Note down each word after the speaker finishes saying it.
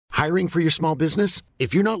Hiring for your small business?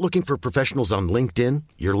 If you're not looking for professionals on LinkedIn,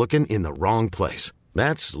 you're looking in the wrong place.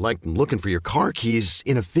 That's like looking for your car keys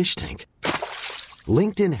in a fish tank.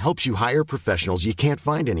 LinkedIn helps you hire professionals you can't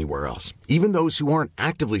find anywhere else, even those who aren't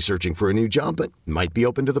actively searching for a new job but might be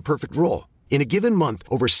open to the perfect role. In a given month,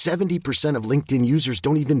 over 70% of LinkedIn users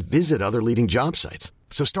don't even visit other leading job sites.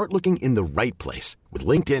 So start looking in the right place. With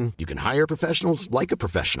LinkedIn, you can hire professionals like a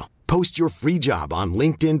professional. Post your free job on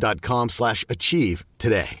linkedin.com/achieve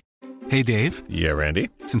today. Hey, Dave. Yeah, Randy.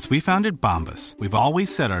 Since we founded Bombas, we've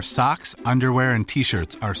always said our socks, underwear, and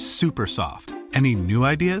T-shirts are super soft. Any new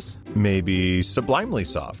ideas? Maybe sublimely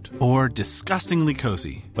soft. Or disgustingly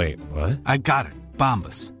cozy. Wait, what? I got it.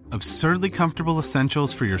 Bombas. Absurdly comfortable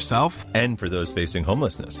essentials for yourself and for those facing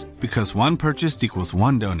homelessness. Because one purchased equals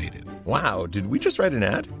one donated. Wow, did we just write an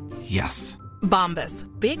ad? Yes. Bombas.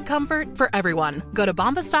 Big comfort for everyone. Go to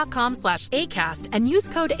bombas.com/ACAST and use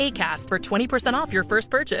code ACAST for 20% off your first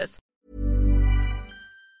purchase.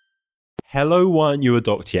 Hello, Weren't You a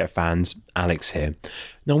Doctor Yet fans? Alex here.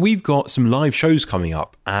 Now, we've got some live shows coming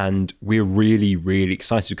up, and we're really, really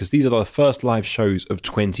excited because these are the first live shows of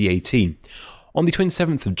 2018. On the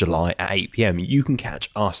 27th of July at 8 p.m, you can catch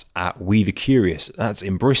us at We the Curious. That's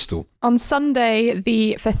in Bristol. On Sunday,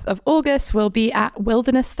 the 5th of August, we'll be at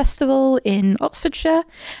Wilderness Festival in Oxfordshire.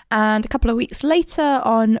 And a couple of weeks later,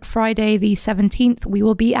 on Friday the 17th, we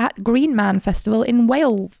will be at Green Man Festival in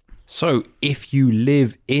Wales. So if you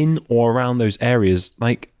live in or around those areas,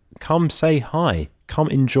 come say hi. Come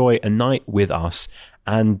enjoy a night with us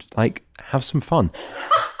and, have some fun.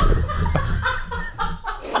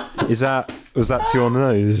 Was that too on the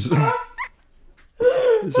nose?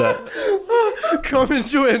 Is that... Come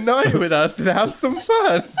enjoy a night with us and have some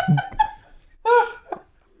fun.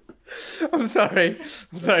 I'm sorry.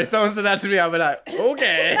 Someone said that to me. I'll be like,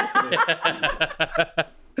 okay.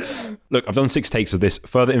 Look, I've done 6 takes of this.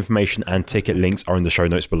 Further information and ticket links are in the show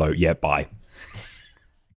notes below. Yeah, bye.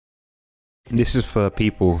 This is for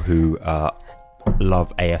people who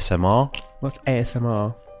love ASMR. What's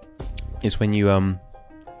ASMR? It's when you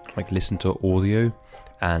listen to audio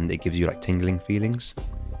and it gives you tingling feelings.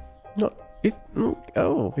 Is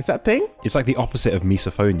that a thing? It's like the opposite of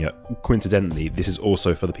misophonia. Coincidentally, this is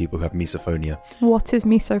also for the people who have misophonia. What is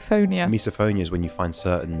misophonia? Misophonia is when you find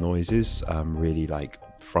certain noises really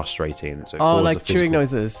frustrating. So chewing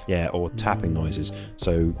noises. Yeah, or tapping noises.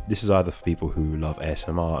 So this is either for people who love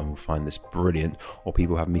ASMR and will find this brilliant, or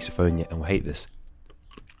people who have misophonia and will hate this.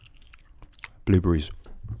 Blueberries.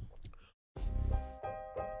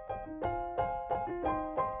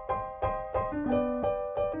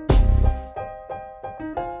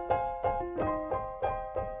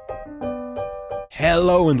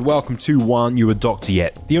 Hello and welcome to Weren't You a Doctor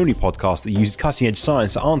Yet, the only podcast that uses cutting-edge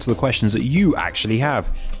science to answer the questions that you actually have.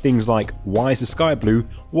 Things like, why is the sky blue,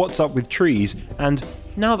 what's up with trees, and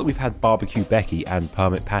now that we've had Barbecue Becky and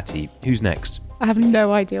Permit Patty, who's next? I have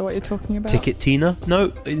no idea what you're talking about. Ticket Tina? No,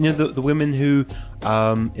 the women who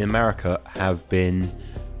in America have been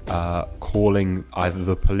calling either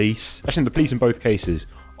the police, actually the police in both cases,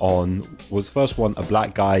 was the first one a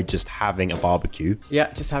black guy just having a barbecue.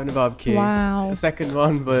 Yeah, just having a barbecue. Wow. The second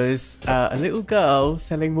one was a little girl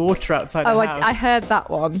selling water outside the house. I heard that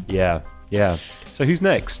one. Yeah. So who's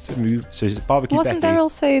next? So it's Barbecue Wasn't Becky. there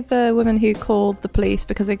also the woman who called the police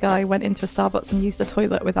because a guy went into a Starbucks and used a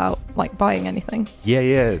toilet without buying anything? Yeah,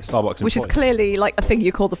 Starbucks. Which is clearly a thing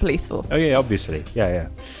you call the police for. Oh yeah, obviously. Yeah.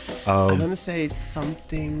 I want to say it's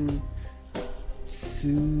something...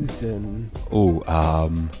 Susan.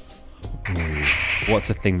 What's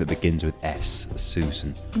a thing that begins with S?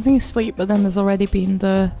 Susan. I'm thinking sleep, but then there's already been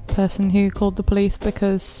the person who called the police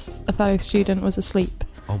because a fellow student was asleep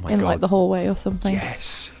in the hallway or something.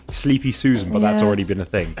 Yes, Sleepy Susan, but that's already been a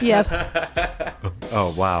thing. Yeah.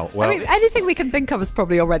 Oh wow. Well, I mean, anything we can think of has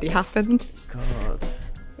probably already happened. God,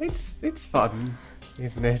 it's fun,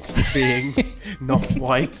 isn't it? Being not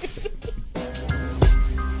white.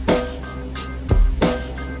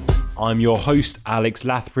 I'm your host, Alex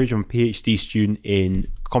Lathbridge. I'm a PhD student in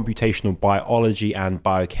computational biology and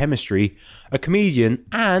biochemistry, a comedian,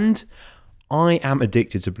 and I am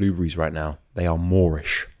addicted to blueberries right now. They are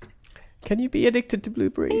Moorish. Can you be addicted to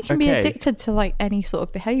blueberries? You can be addicted to any sort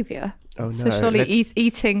of behaviour. Oh no. So surely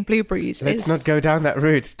eating blueberries Let's not go down that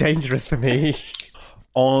route. It's dangerous for me.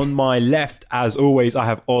 On my left, as always, I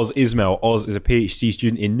have Oz Ismail. Oz is a PhD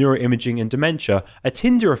student in neuroimaging and dementia, a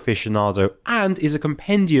Tinder aficionado, and is a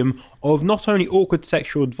compendium of not only awkward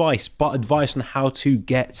sexual advice, but advice on how to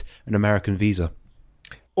get an American visa.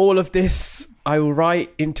 All of this I will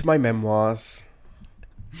write into my memoirs.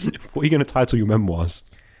 What are you going to title your memoirs?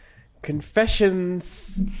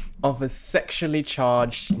 Confessions of a sexually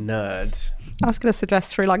charged nerd. I was going to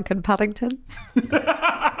suggest Sri Lankan Paddington.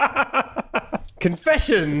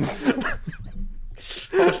 Confessions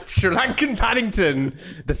of Sri Lankan Paddington,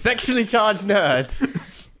 the sexually charged nerd.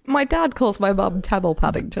 My dad calls my mum Tamil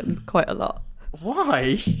Paddington quite a lot.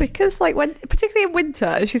 Why? Because, like, when, particularly in winter,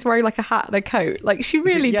 and she's wearing like a hat and a coat, like she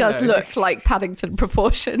really does look like Paddington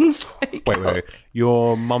proportions. Wait.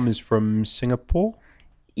 Your mum is from Singapore?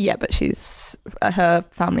 Yeah, but she's her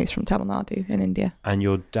family's from Tamil Nadu in India. And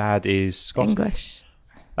your dad is Scottish? English.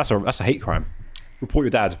 That's a hate crime. Report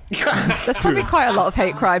your dad. There's probably quite a lot of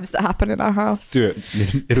hate crimes that happen in our house. Do it.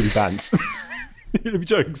 It'll be bans. It'll be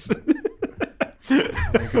jokes. Oh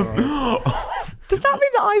my God. Does that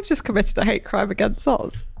mean that I've just committed a hate crime against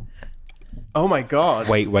Oz? Oh my God.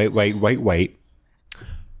 Wait.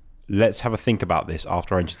 Let's have a think about this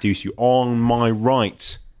after I introduce you. On my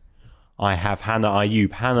right, I have Hannah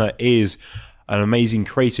Ayub. Hannah is an amazing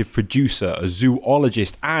creative producer, a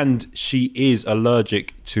zoologist, and she is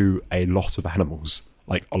allergic to a lot of animals.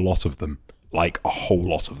 Like a lot of them. Like a whole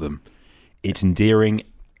lot of them. It's endearing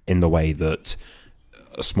in the way that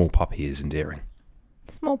a small puppy is endearing.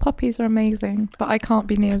 Small puppies are amazing, but I can't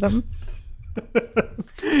be near them.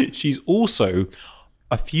 She's also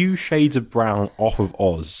a few shades of brown off of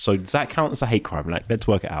Oz. So does that count as a hate crime? Like, let's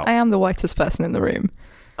work it out. I am the whitest person in the room.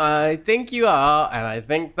 I think you are, and I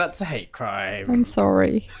think that's a hate crime. I'm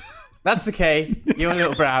sorry. That's okay. You're a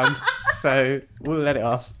little brown, so we'll let it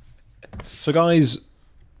off. So guys,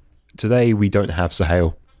 today we don't have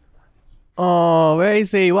Sahel. Oh, where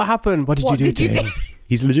is he? What happened? What did you do to him?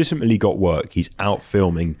 He's legitimately got work. He's out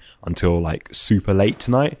filming until like super late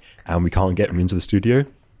tonight, and we can't get him into the studio.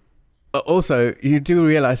 Also, you do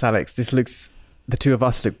realise, Alex, the two of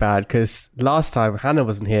us look bad because last time Hannah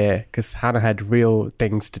wasn't here because Hannah had real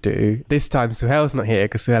things to do. This time Suhail's not here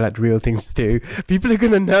because Suhail had real things to do. People are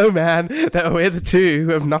going to know, man, that we're the two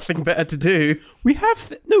who have nothing better to do. We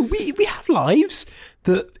have lives.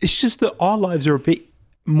 It's just that our lives are a bit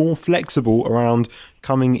more flexible around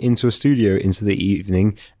coming into a studio into the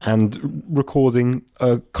evening and recording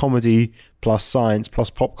a comedy plus science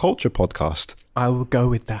plus pop culture podcast. I will go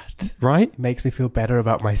with that. Right? Makes me feel better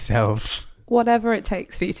about myself. Whatever it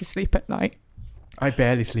takes for you to sleep at night. I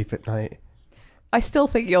barely sleep at night. I still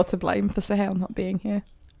think you're to blame for Sahel not being here.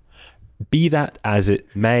 Be that as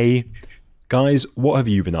it may, guys, what have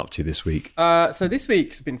you been up to this week? So this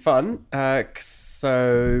week's been fun.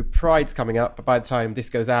 So Pride's coming up, but by the time this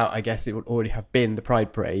goes out, I guess it would already have been the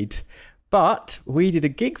Pride Parade. But we did a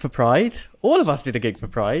gig for Pride. All of us did a gig for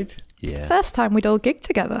Pride. It's the first time we'd all gig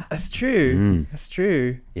together. That's true. That's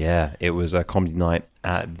true. Yeah, it was a comedy night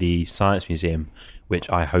at the Science Museum, which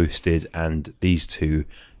I hosted, and these two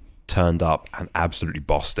turned up and absolutely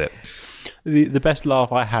bossed it. The best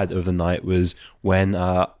laugh I had of the night was when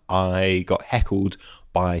I got heckled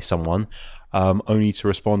by someone, only to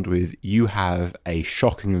respond with, "You have a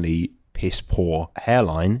shockingly piss poor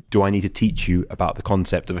hairline. Do I need to teach you about the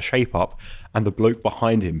concept of a shape up?" And the bloke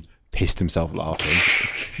behind him pissed himself laughing.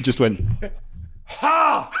 He just went,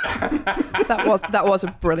 "Ha!" That was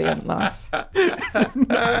a brilliant laugh.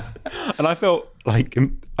 And I felt like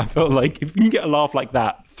if you get a laugh like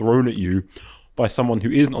that thrown at you by someone who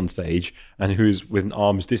isn't on stage and who is within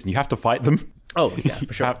arm's distance, you have to fight them. Oh yeah,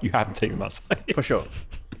 for sure. You have to take them outside. For sure.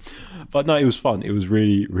 But no, it was fun. It was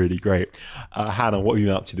really, really great. Hannah, what have you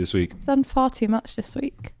been up to this week? I've done far too much this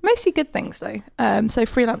week. Mostly good things though. So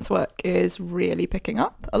freelance work is really picking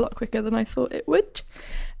up a lot quicker than I thought it would.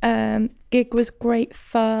 Gig was great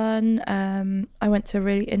fun. I went to a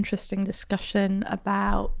really interesting discussion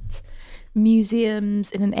about museums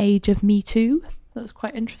in an age of Me Too. That was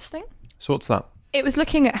quite interesting. So what's that? It was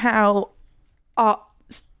looking at how art,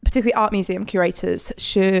 particularly art museum curators,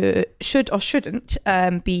 should or shouldn't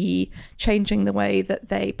be changing the way that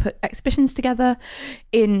they put exhibitions together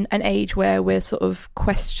in an age where we're sort of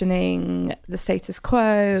questioning the status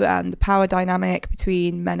quo and the power dynamic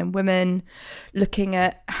between men and women, looking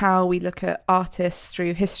at how we look at artists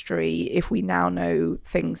through history if we now know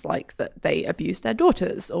things like that they abused their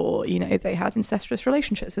daughters or, you know, they had incestuous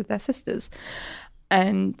relationships with their sisters,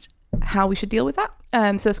 and how we should deal with that.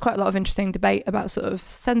 So there's quite a lot of interesting debate about sort of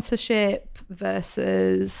censorship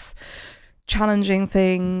versus challenging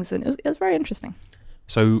things, and it was very interesting.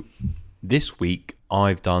 So this week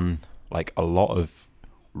I've done like a lot of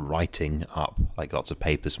writing up, like lots of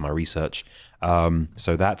papers for my research.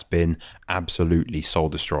 So that's been absolutely soul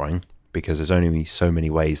destroying because there's only so many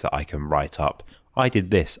ways that I can write up. I did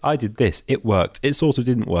this, it worked, it sort of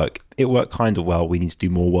didn't work, it worked kind of well, we need to do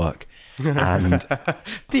more work. And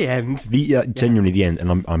The end. genuinely the end.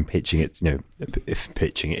 And I'm pitching it. If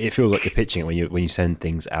pitching it, it feels like you're pitching it when you send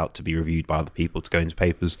things out to be reviewed by other people to go into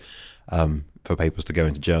papers, for papers to go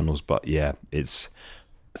into journals. But yeah, it's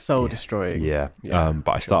Soul destroying. Yeah.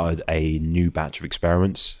 But I started a new batch of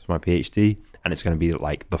experiments for my PhD, and it's going to be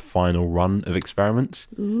like the final run of experiments.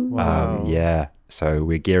 Wow. Yeah. So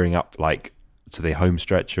we're gearing up like to the home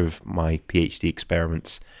stretch of my PhD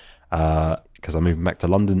experiments, because I'm moving back to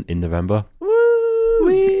London in November.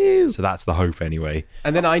 Woo! So that's the hope anyway.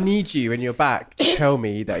 And then I need you when you're back to tell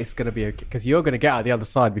me that it's going to be okay, because you're going to get out the other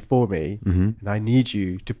side before me, and I need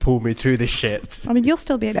you to pull me through this shit. I mean, you'll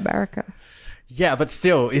still be in America. Yeah, but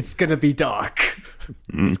still, it's going to be dark.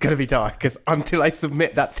 It's going to be dark, because until I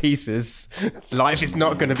submit that thesis, life is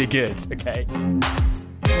not going to be good, okay?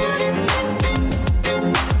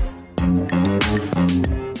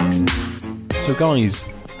 So guys,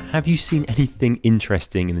 have you seen anything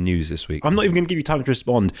interesting in the news this week? I'm not even going to give you time to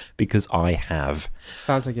respond because I have.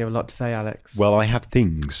 Sounds like you have a lot to say, Alex. Well, I have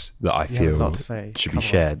things that I You have a feel lot to say. should Come be on.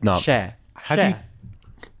 shared. Now, Share.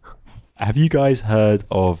 have you guys heard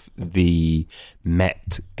of the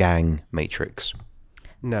Met Gang Matrix?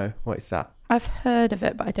 No, what is that? I've heard of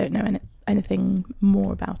it, but I don't know anything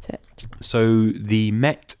more about it. So the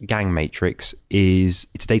Met Gang Matrix it's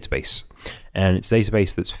a database, and it's a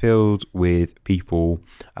database that's filled with people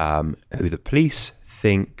who the police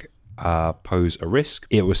think pose a risk.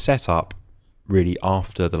 It was set up really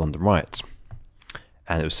after the London riots,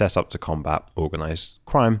 and it was set up to combat organised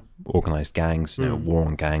crime, organised gangs, war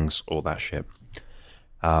on gangs, all that shit.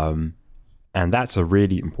 And that's a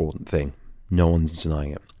really important thing. No one's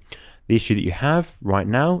denying it. The issue that you have right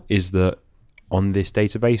now is that on this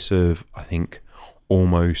database of, I think,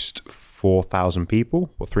 almost 4,000 people,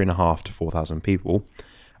 or 3,500 to 4,000 people,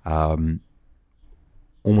 almost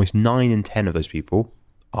 9 in 10 of those people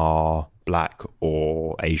are black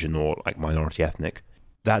or Asian or like minority ethnic.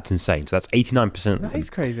 That's insane. So that's 89%. That is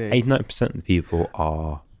crazy. 89% of the people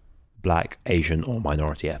are black, Asian, or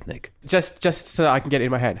minority ethnic. Just so that I can get it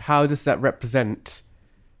in my head, how does that represent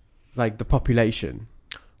like the population?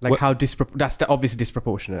 Like Well- how that's obviously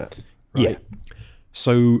disproportionate, right? Yeah.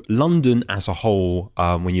 So London as a whole,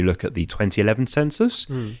 when you look at the 2011 census,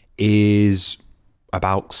 is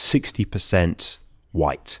about 60%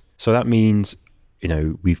 white. So that means,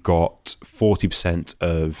 we've got 40%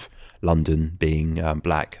 of London being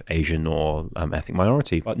black, Asian, or ethnic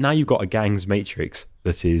minority. But now you've got a gangs matrix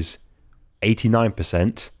that is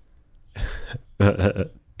 89%.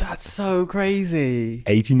 That's so crazy.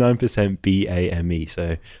 89% BAME,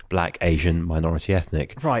 so black, Asian, minority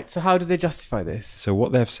ethnic. Right, so how do they justify this? So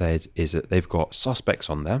what they've said is that they've got suspects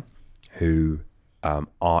on there who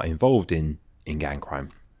are involved in gang crime.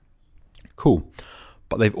 Cool.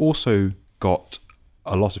 But they've also got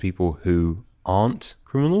a lot of people who aren't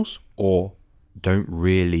criminals or don't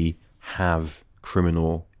really have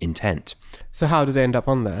criminal intent. So how do they end up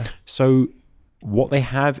on there? So what they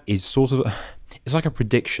have is sort of, it's like a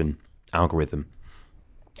prediction algorithm.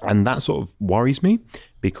 And that sort of worries me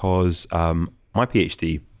because my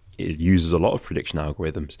PhD, it uses a lot of prediction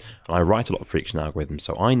algorithms, and I write a lot of prediction algorithms.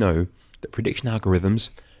 So I know that prediction algorithms,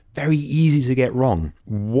 very easy to get wrong.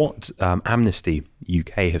 What Amnesty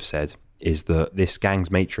UK have said is that this gangs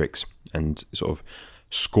matrix and sort of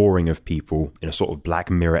scoring of people in a sort of Black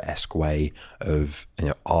Mirror-esque way of,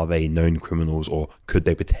 are they known criminals or could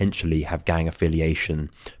they potentially have gang affiliation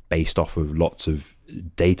based off of lots of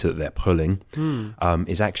data that they're pulling,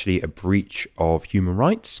 is actually a breach of human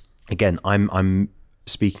rights. Again, I'm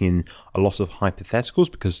speaking in a lot of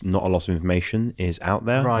hypotheticals because not a lot of information is out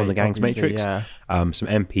there on the gangs matrix. Yeah. Some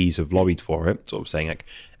MPs have lobbied for it, sort of saying like,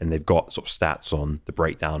 and they've got sort of stats on the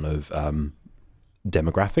breakdown of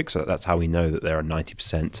demographics. So that's how we know that there are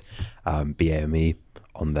 90% BAME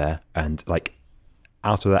on there, and like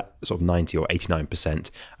out of that sort of 90 or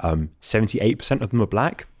 89%, 78% of them are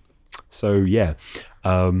black. So yeah.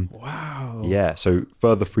 Wow. Yeah, so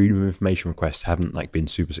further freedom of information requests haven't like been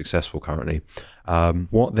super successful currently.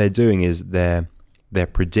 What they're doing is they're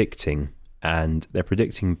predicting, and they're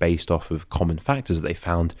predicting based off of common factors that they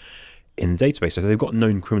found in the database. So they've got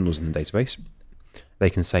known criminals in the database.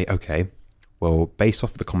 They can say, okay, well, based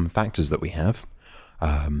off of the common factors that we have,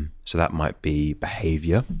 so that might be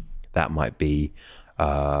behavior, that might be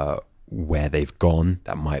where they've gone,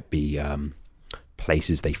 that might be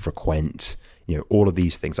places they frequent, all of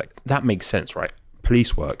these things. Like that makes sense, right?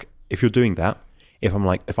 Police work, if you're doing that,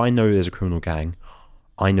 if I know there's a criminal gang,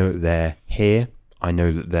 I know that they're here, I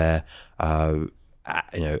know that they're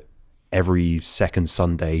every second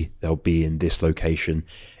Sunday they'll be in this location.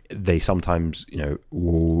 They sometimes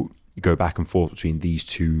will go back and forth between these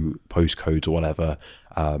two postcodes or whatever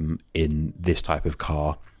in this type of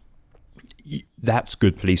car. That's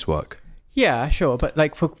good police work. Yeah, sure, but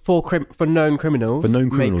like for known criminals,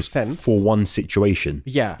 makes sense. For one situation.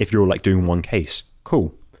 Yeah. If you're like doing one case,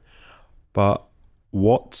 cool. But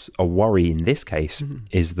what's a worry in this case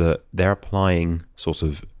is that they're applying sort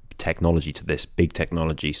of technology to this, big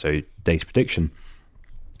technology, so data prediction.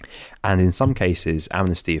 And in some cases,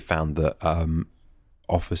 Amnesty have found that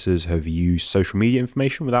officers have used social media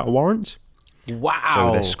information without a warrant. Wow.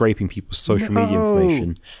 So they're scraping people's social media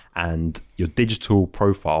information and your digital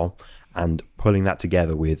profile and pulling that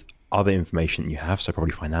together with other information you have. So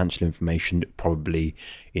probably financial information, probably,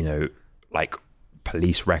 like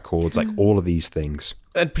police records, like all of these things.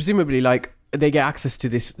 And presumably, like, they get access to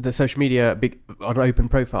the social media on open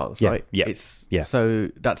profiles, right? Yeah. So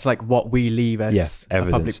that's like what we leave as a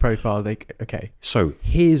public profile. Okay. So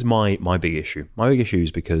here's my big issue. My big issue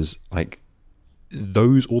is because like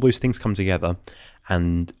all those things come together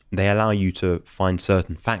and they allow you to find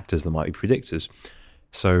certain factors that might be predictors.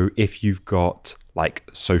 So if you've got like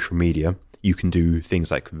social media, you can do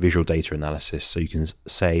things like visual data analysis. So you can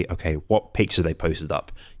say, okay, what pictures they posted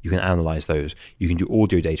up? You can analyze those. You can do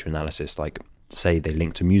audio data analysis, like say they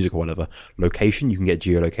link to music or whatever. Location, you can get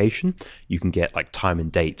geolocation. You can get like time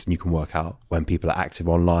and dates, and you can work out when people are active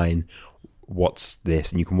online, what's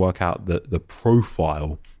this, and you can work out the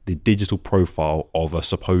profile, the digital profile of a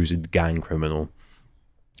supposed gang criminal.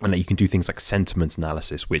 And that you can do things like sentiment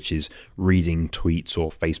analysis, which is reading tweets or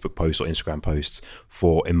Facebook posts or Instagram posts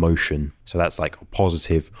for emotion. So that's like a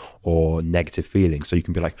positive or negative feeling. So you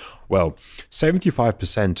can be like, well,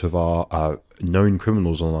 75% of our known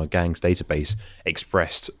criminals on our gang's database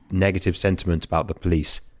expressed negative sentiment about the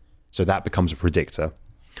police. So that becomes a predictor.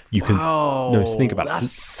 You can think about it.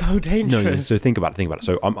 That's so dangerous. No, so think about it.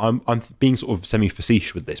 So I'm being sort of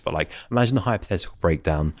semi-facetious with this, but like imagine a hypothetical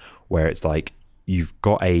breakdown where it's like, you've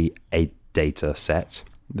got a data set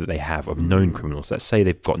that they have of known criminals. Let's say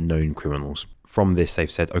they've got known criminals. From this,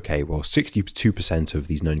 they've said, okay, well, 62% of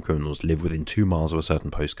these known criminals live within 2 miles of a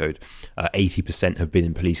certain postcode. 80% have been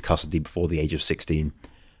in police custody before the age of 16.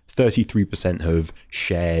 33% have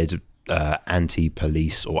shared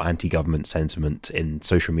anti-police or anti-government sentiment in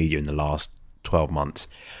social media in the last 12 months.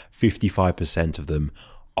 55% of them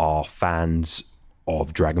are fans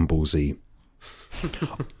of Dragon Ball Z.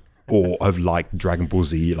 Or have liked Dragon Ball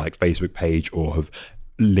Z like Facebook page, or have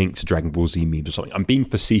linked to Dragon Ball Z memes or something. I'm being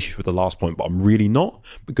facetious with the last point, but I'm really not,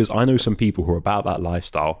 because I know some people who are about that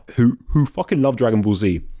lifestyle who fucking love Dragon Ball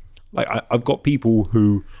Z. Like I've got people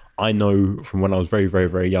who I know from when I was very, very,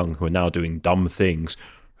 very young who are now doing dumb things,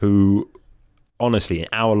 who honestly, an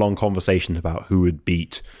hour-long conversation about who would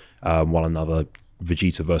beat one another,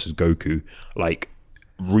 Vegeta versus Goku, like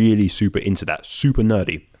really super into that, super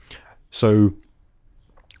nerdy. So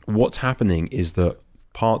what's happening is that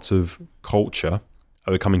parts of culture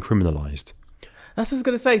are becoming criminalized. That's what I was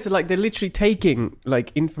going to say. So like they're literally taking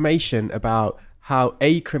like information about how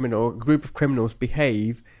a group of criminals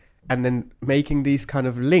behave and then making these kind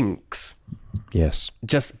of links. Yes.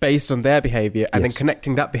 Just based on their behavior, and then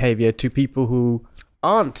connecting that behavior to people who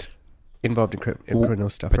aren't involved in criminal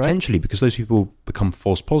stuff, potentially, right? Because those people become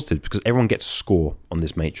false positives, because everyone gets a score on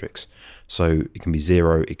this matrix. So it can be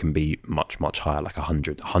 0, it can be much, much higher, like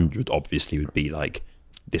 100. 100 obviously would be like,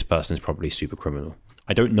 this person is probably super criminal.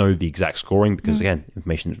 I don't know the exact scoring because, again,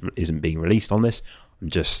 information isn't being released on this. I'm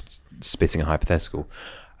just spitting a hypothetical.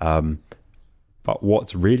 But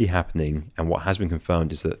what's really happening, and what has been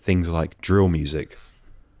confirmed, is that things like drill music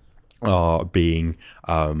are being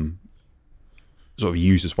sort of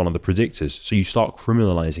used as one of the predictors. So you start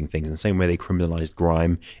criminalizing things in the same way they criminalized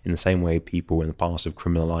grime, in the same way people in the past have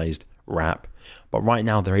criminalized rap. But right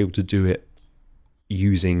now they're able to do it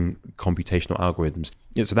using computational algorithms.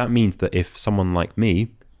 Yeah, so that means that if someone like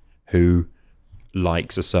me, who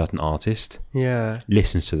likes a certain artist,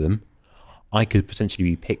 listens to them, I could potentially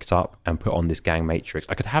be picked up and put on this gang matrix.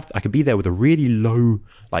 I could be there with a really low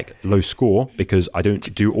score because I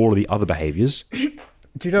don't do all of the other behaviors.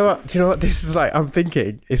 Do you know what this is like? I'm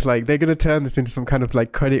thinking it's like they're going to turn this into some kind of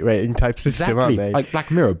like credit rating type system, aren't they? Like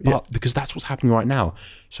Black Mirror, but because that's what's happening right now.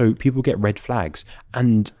 So people get red flags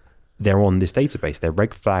and they're on this database. They're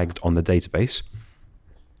red flagged on the database,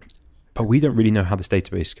 but we don't really know how this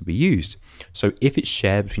database could be used. So if it's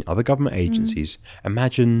shared between other government agencies,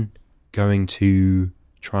 imagine going to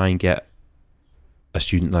try and get a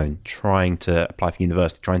student loan, trying to apply for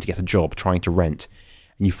university, trying to get a job, trying to rent,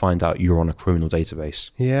 and you find out you're on a criminal database.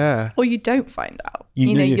 Yeah. Or you don't find out.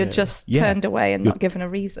 You're just turned away and not given a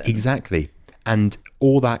reason. Exactly. And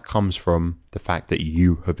all that comes from the fact that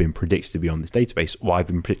you have been predicted to be on this database, or I've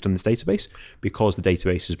been predicted on this database, because the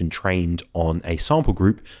database has been trained on a sample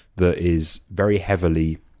group that is very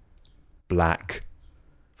heavily black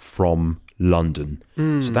from London.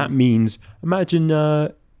 So that means, imagine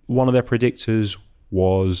one of their predictors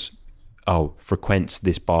was, frequents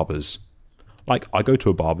this barber's. Like, I go to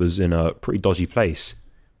a barber's in a pretty dodgy place.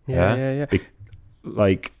 Yeah.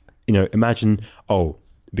 Imagine,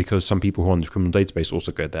 because some people who are on the criminal database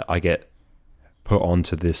also go there, I get put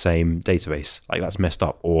onto the same database. Like, that's messed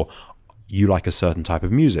up. Or you like a certain type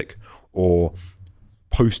of music, or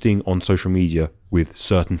posting on social media with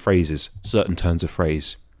certain phrases, certain turns of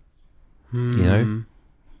phrase.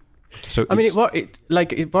 So I mean,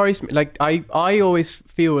 it worries me. Like, I always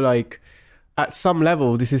feel like at some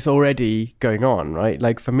level this is already going on, right?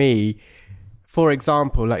 Like, for me, for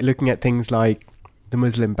example, like looking at things like the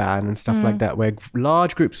Muslim ban and stuff like that, where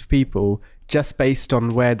large groups of people, just based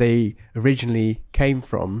on where they originally came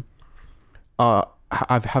from,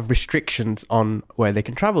 have restrictions on where they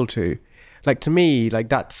can travel to. Like, to me, like,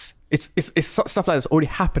 it's stuff like that's already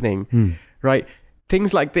happening, right?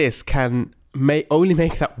 Things like this may only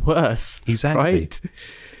make that worse. Exactly. Right?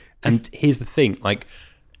 And here's the thing, like,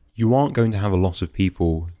 you aren't going to have a lot of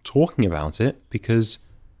people talking about it because,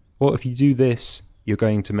 well, if you do this, you're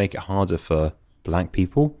going to make it harder for black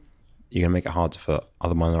people. You're going to make it harder for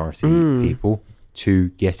other minority people to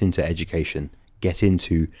get into education, get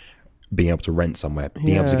into being able to rent somewhere,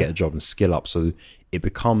 being able to get a job and skill up. So it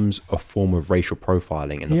becomes a form of racial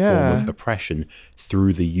profiling and a form of oppression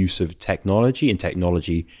through the use of technology, and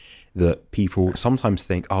technology that people sometimes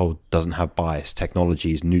think, doesn't have bias.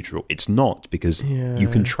 Technology is neutral. It's not, because you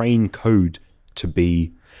can train code to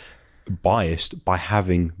be biased by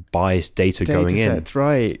having biased data going in. That's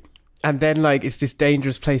right. And then, like, it's this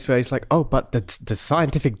dangerous place where it's like, but the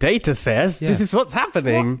scientific data says this is what's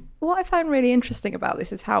happening. What I find really interesting about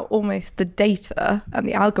this is how almost the data and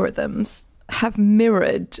the algorithms have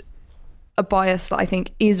mirrored a bias that I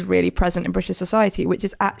think is really present in British society, which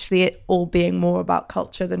is actually it all being more about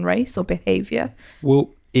culture than race or behaviour.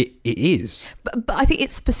 Well, it is. But I think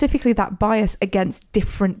it's specifically that bias against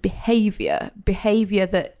different behaviour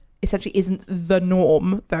that essentially isn't the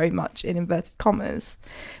norm, very much in inverted commas,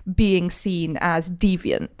 being seen as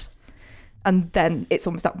deviant. And then it's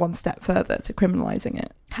almost that one step further to criminalising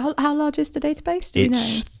it. How large is the database? Do you know?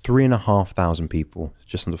 It's 3,500 people,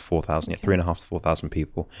 just under 4,000. Okay. 3,500 to 4,000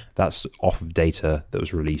 people. That's off of data that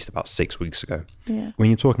was released about 6 weeks ago. Yeah. When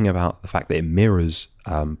you're talking about the fact that it mirrors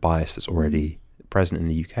bias that's already present in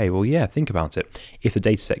the UK, well, yeah, think about it. If the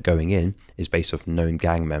data set going in is based off known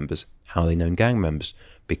gang members, how are they known gang members?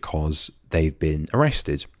 Because they've been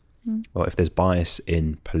arrested. Well, if there's bias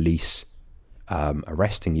in police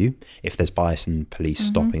arresting you, if there's bias in police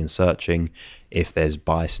stopping and searching, if there's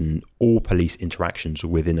bias in all police interactions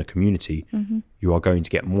within a community, you are going to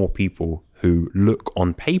get more people who look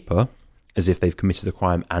on paper as if they've committed a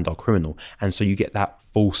crime and are criminal. And so you get that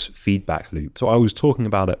false feedback loop. So I was talking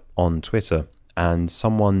about it on Twitter, and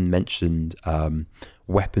someone mentioned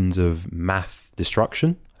Weapons of Math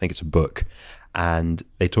Destruction. I think it's a book. And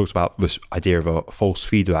they talked about this idea of a false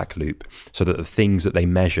feedback loop, so that the things that they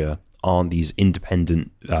measure aren't these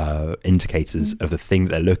independent indicators of the thing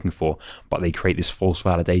that they're looking for, but they create this false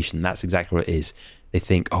validation. That's exactly what it is. They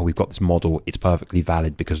think, we've got this model, it's perfectly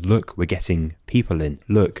valid because look, we're getting people in.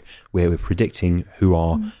 Look, we're predicting who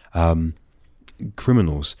are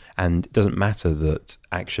criminals. And it doesn't matter that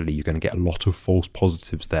actually you're going to get a lot of false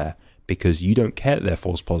positives there, because you don't care that they're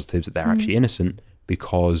false positives, that they're actually innocent,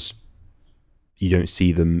 because you don't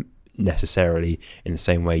see them necessarily in the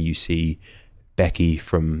same way you see Becky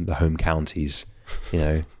from the home counties.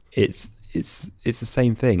 It's the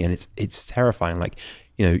same thing, and it's terrifying. Like,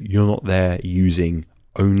 you're not there using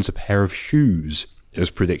owns a pair of shoes as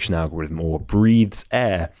prediction algorithm, or breathes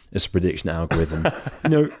air as a prediction algorithm.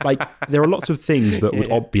 Like, there are lots of things that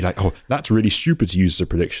would be like, that's really stupid to use as a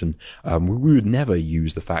prediction. We would never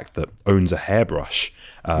use the fact that owns a hairbrush,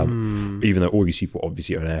 even though all these people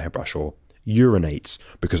obviously own a hairbrush, or urinates,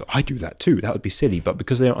 because I do that too. That would be silly. But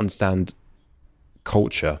because they don't understand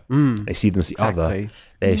culture, they see them as the other,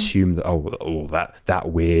 they assume that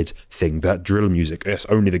that weird thing, that drill music, yes,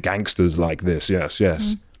 only the gangsters like this, yes.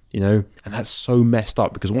 And that's so messed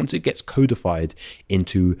up, because once it gets codified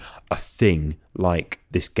into a thing like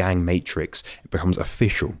this gang matrix, it becomes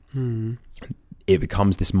official. It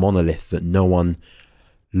becomes this monolith that no one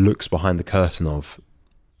looks behind the curtain of,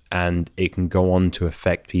 and it can go on to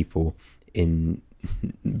affect people in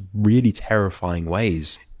really terrifying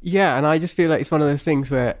ways. Yeah, and I just feel like it's one of those things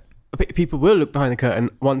where people will look behind the curtain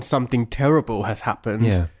once something terrible has happened.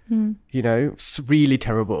 Yeah. You know, it's really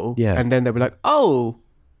terrible. Yeah. And then they'll be like, oh,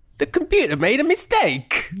 the computer made a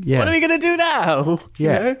mistake. Yeah. What are we going to do now?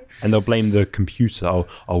 Yeah. You know? And they'll blame the computer. Oh,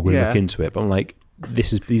 we'll Yeah. look into it. But I'm like,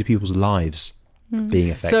 these are people's lives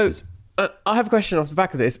being affected. So I have a question off the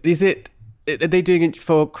back of this. Are they doing it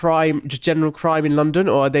for crime, just general crime in London,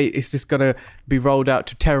 or is this going to be rolled out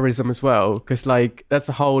to terrorism as well? Because like that's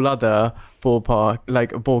a whole other ballpark,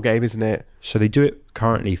 like a ball game, isn't it? So they do it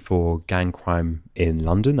currently for gang crime in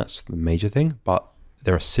London. That's the major thing. But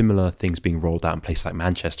there are similar things being rolled out in places like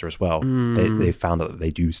Manchester as well. They found out that they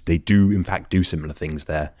do in fact do similar things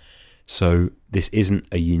there. So this isn't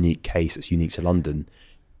a unique case that's unique to London.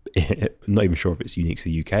 I'm not even sure if it's unique to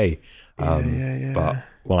the UK. But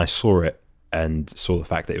when I saw it and saw the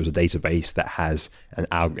fact that it was a database that has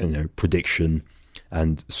an prediction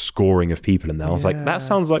and scoring of people in there, I was like, that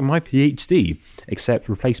sounds like my PhD, except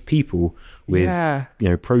replace people with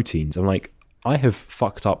proteins. I'm like, I have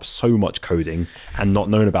fucked up so much coding and not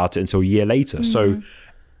known about it until a year later. So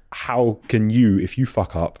how can you, if you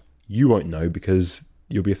fuck up, you won't know because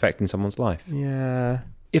you'll be affecting someone's life. Yeah.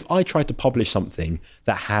 If I tried to publish something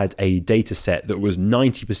that had a data set that was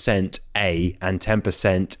 90% A and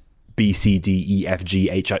 10% B, C, D, E, F, G,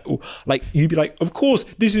 H, I, like you'd be like, of course,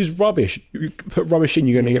 this is rubbish. You put rubbish in,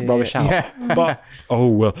 you're going to get rubbish out. Yeah. But,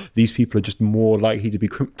 these people are just more likely to be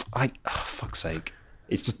like, fuck's sake.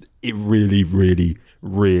 It's just, it really, really,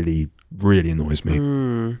 really, really annoys me.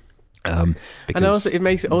 And also, it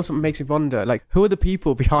makes me wonder, like, who are the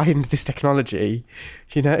people behind this technology?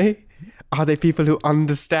 You know, are they people who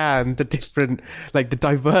understand the different, like, the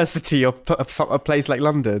diversity of a place like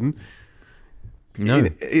London? No,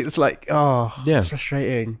 it's like, it's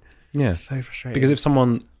frustrating. Yeah, it's so frustrating. Because if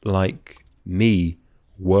someone like me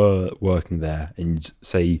were working there, and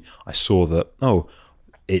say I saw that,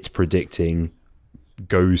 it's predicting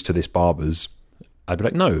goes to this barber's, I'd be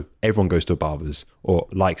like, no, everyone goes to a barber's or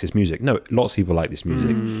likes this music. No, lots of people like this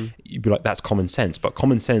music. You'd be like, that's common sense. But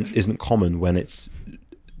common sense isn't common when it's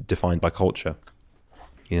defined by culture,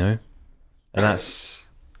 you know? And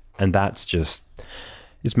that's just,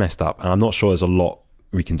 it's messed up. And I'm not sure there's a lot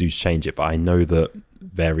we can do to change it, but I know that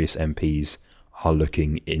various MPs are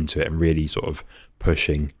looking into it and really sort of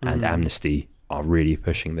pushing, and Amnesty are really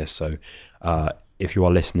pushing this. So if you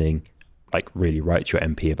are listening, like, really write to your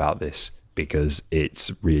MP about this, because it's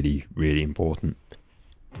really, really important.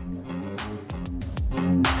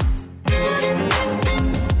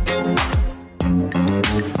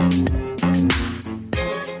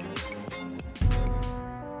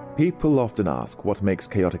 People often ask what makes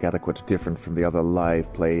Chaotic Adequate different from the other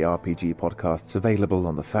live play RPG podcasts available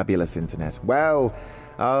on the fabulous internet. Well,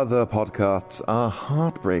 other podcasts are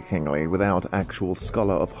heartbreakingly without actual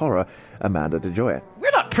scholar of horror, Amanda DeJoya.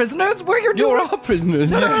 We're not prisoners, we're your You're our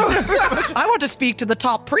prisoners. No. I want to speak to the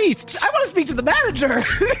top priest. I want to speak to the manager.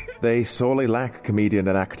 They sorely lack comedian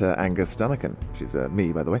and actor Angus Dunnican. She's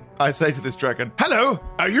me, by the way. I say to this dragon, hello,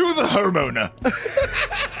 are you the homeowner?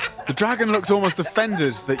 The dragon looks almost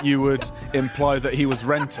offended that you would imply that he was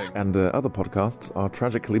renting. And other podcasts are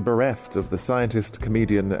tragically bereft of the scientist,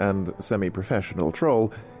 comedian, and semi-professional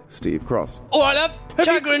troll, Steve Cross. Oh, I love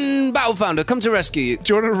Chagrin Battlefounder, come to rescue you.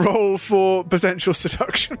 Do you want to roll for potential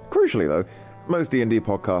seduction? Crucially, though, most D&D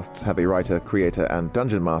podcasts have a writer, creator, and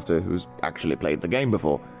dungeon master who's actually played the game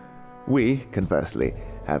before. We, conversely,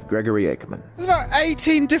 have Gregory Akerman. There's about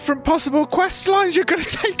 18 different possible quest lines you could have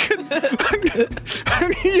taken.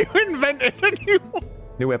 and you invented a new one.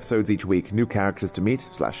 New episodes each week, new characters to meet,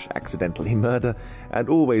 /accidentally murder, and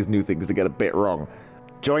always new things to get a bit wrong.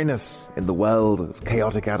 Join us in the world of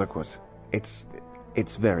Chaotic Adequate. It's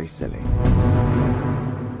very silly.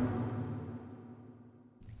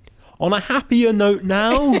 On a happier note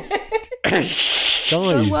now, guys.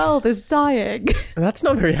 The world is dying. That's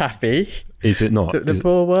not very happy. Is it not? The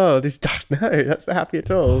poor world is dying. No, that's not happy at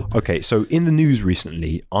all. Okay, so in the news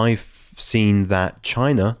recently, I've seen that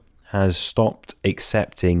China has stopped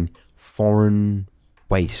accepting foreign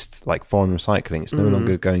waste, like foreign recycling. It's no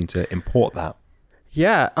longer going to import that.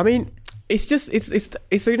 Yeah, I mean, it's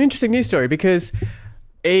an interesting news story because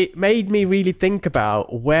it made me really think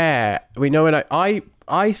about where we know. When I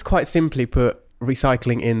quite simply put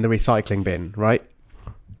recycling in the recycling bin, right?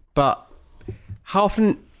 But how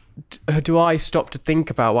often do I stop to think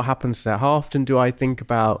about what happens there? How often do I think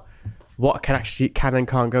about what can and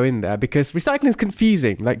can't go in there? Because recycling is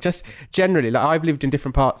confusing. Like, just generally, like, I've lived in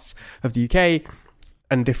different parts of the UK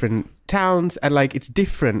and different towns, and like it's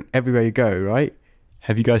different everywhere you go, right?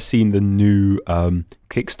 Have you guys seen the new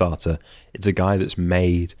Kickstarter? It's a guy that's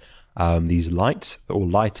made these lights that will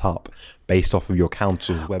light up based off of your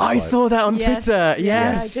council website. I saw that on Twitter.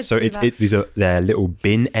 Yes. So they're little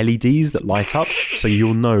bin LEDs that light up, so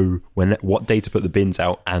you'll know what day to put the bins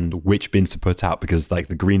out and which bins to put out, because like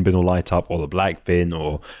the green bin will light up, or the black bin,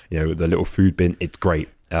 or the little food bin. It's great.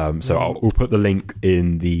 So we'll put the link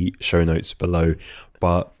in the show notes below.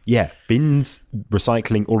 But yeah, bins,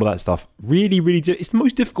 recycling, all of that stuff. Really, really, it's the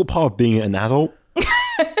most difficult part of being an adult.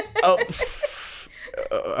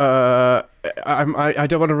 I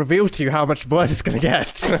don't want to reveal to you how much worse it's going to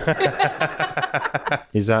get.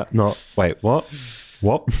 Is that not? Wait, what?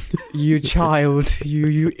 What? You child,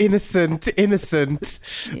 you innocent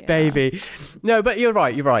baby. No, but you're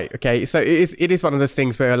right. Okay, so it is one of those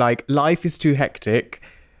things where like life is too hectic,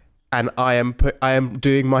 and I am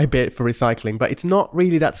doing my bit for recycling, but it's not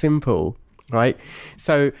really that simple, right?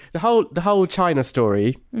 So the whole China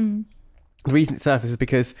story. The reason it surfaces is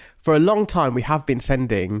because for a long time we have been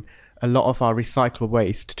sending a lot of our recyclable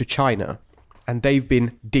waste to China, and they've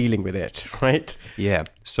been dealing with it, right? Yeah.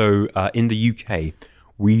 So in the UK,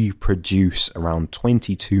 we produce around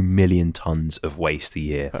 22 million tons of waste a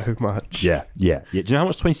year. So much. Yeah. Do you know how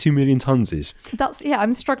much 22 million tons is?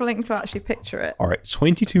 I'm struggling to actually picture it. All right,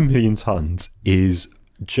 22 million tons is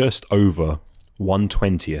just over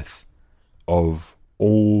 1/20th of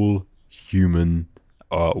all human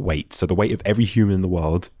weight. So the weight of every human in the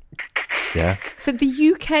world. Yeah. So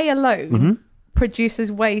the UK alone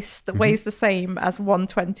produces waste that weighs the same as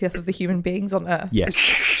 1/20th of the human beings on Earth. Yes.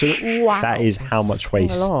 So that is how much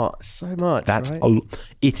waste. A lot. So much. That's right?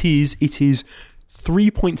 It is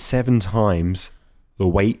 3.7 times the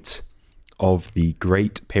weight of the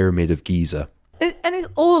Great Pyramid of Giza. And is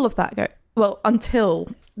all of that until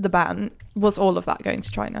the ban, was all of that going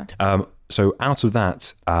to China? So out of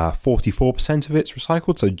that, 44% of it's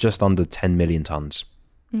recycled, so just under 10 million tons.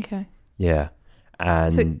 Okay. Yeah.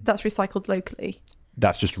 And so that's recycled locally?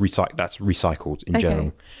 That's just recycled in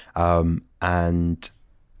general. And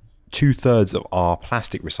 2/3 of our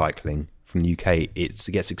plastic recycling from the UK, it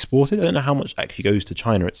gets exported. I don't know how much actually goes to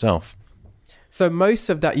China itself. So most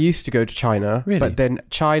of that used to go to China, really? But then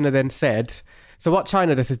China then said... So what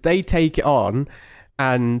China does is they take it on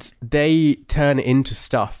and they turn it into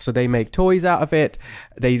stuff. So they make toys out of it.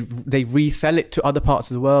 They resell it to other parts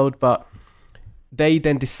of the world. But they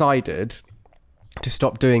then decided to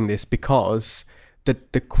stop doing this because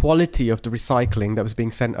the quality of the recycling that was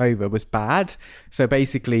being sent over was bad. So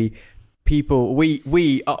basically, people,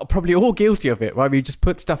 we are probably all guilty of it, right? We just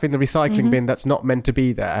put stuff in the recycling bin that's not meant to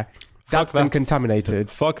be there. That's been contaminated.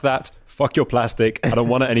 Fuck that. Fuck your plastic. I don't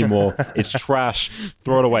want it anymore. It's trash.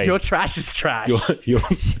 Throw it away. Your trash is trash.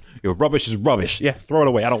 Your rubbish is rubbish. Yeah. Throw it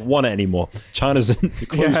away. I don't want it anymore. China's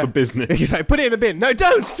closed for business. He's like, put it in the bin. No,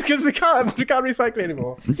 don't, because we can't recycle it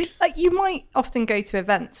anymore. See, like, you might often go to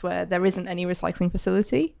events where there isn't any recycling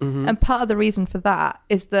facility. And part of the reason for that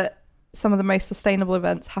is that some of the most sustainable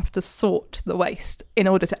events have to sort the waste in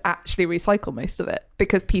order to actually recycle most of it,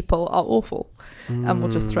 because people are awful and will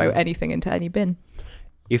just throw anything into any bin.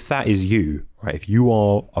 If that is you, right, if you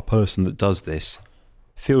are a person that does this,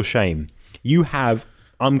 feel shame. You have,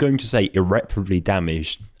 I'm going to say, irreparably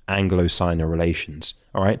damaged Anglo-Sino relations,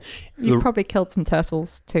 all right? You've probably killed some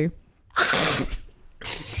turtles too.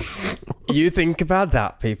 You think about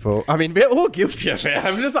that, people. I mean, we're all guilty of it.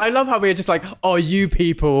 I love how we're just like, oh, you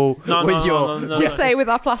people We say with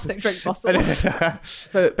our plastic drink bottles.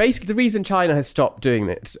 So basically, the reason China has stopped doing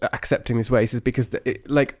it, accepting this waste, is because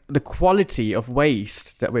the quality of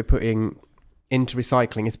waste that we're putting into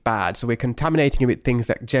recycling is bad. So we're contaminating it with things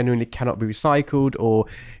that genuinely cannot be recycled, or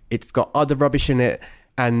it's got other rubbish in it,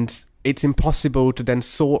 and it's impossible to then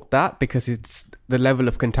sort that because the level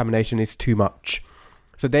of contamination is too much.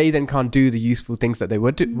 So they then can't do the useful things that they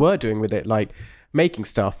were doing with it, like making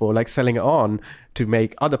stuff or like selling it on to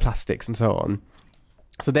make other plastics and so on.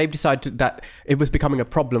 So they've decided that it was becoming a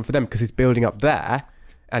problem for them because it's building up there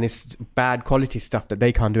and it's bad quality stuff that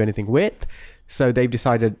they can't do anything with. So they've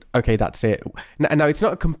decided, okay, that's it. Now it's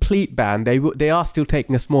not a complete ban. They are still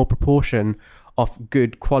taking a small proportion of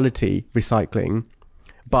good quality recycling,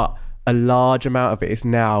 but a large amount of it is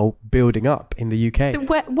now building up in the UK. So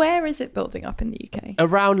where is it building up in the UK?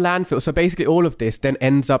 Around landfill. So basically all of this then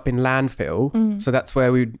ends up in landfill. So that's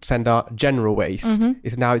where we send our general waste.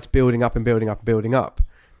 It's building up and building up and building up.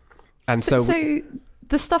 And so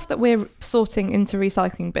the stuff that we're sorting into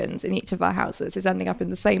recycling bins in each of our houses is ending up in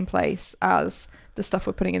the same place as the stuff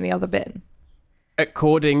we're putting in the other bin.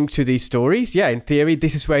 According to these stories, yeah, in theory,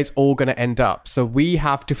 this is where it's all going to end up. So we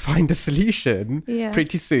have to find a solution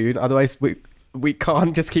pretty soon. Otherwise, we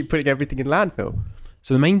can't just keep putting everything in landfill.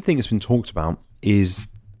 So the main thing that's been talked about is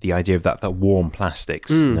the idea of that war on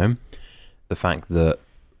plastics, you know? The fact that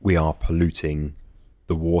we are polluting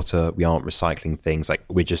the water. We aren't recycling things. Like,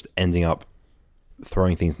 we're just ending up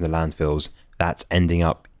throwing things in the landfills. That's ending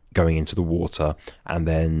up going into the water, and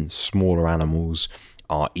then smaller animals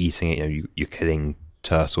are eating it. You know, you're killing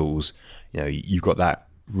turtles. You know, you've got that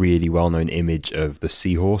really well-known image of the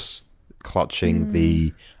seahorse clutching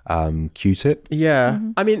the Q-tip. Yeah,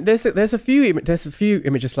 I mean, there's a few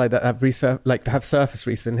images like that have surfaced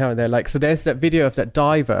recently. How they're like, so there's that video of that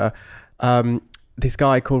diver, this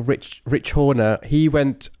guy called Rich Horner. He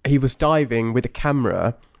was diving with a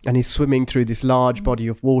camera, and he's swimming through this large body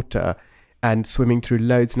of water and swimming through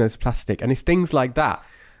loads and loads of plastic. And it's things like that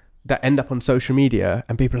end up on social media,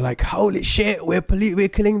 and people are like, holy shit, we're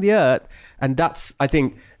killing the earth. And that's, I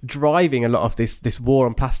think, driving a lot of this war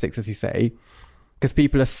on plastics, as you say, because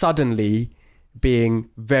people are suddenly being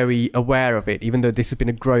very aware of it, even though this has been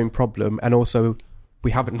a growing problem. And also, we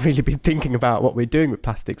haven't really been thinking about what we're doing with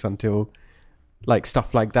plastics until like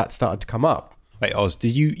stuff like that started to come up. Wait, Oz,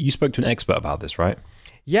 did you spoke to an expert about this, right?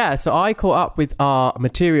 Yeah, so I caught up with our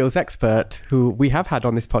materials expert, who we have had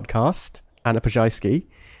on this podcast, Anna Pajajski,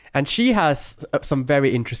 and she has some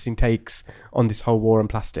very interesting takes on this whole war on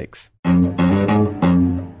plastics.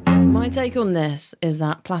 My take on this is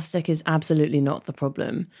that plastic is absolutely not the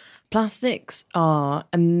problem. Plastics are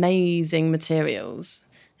amazing materials.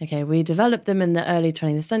 Okay, we developed them in the early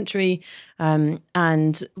 20th century,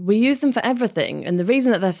 and we use them for everything. And the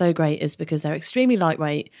reason that they're so great is because they're extremely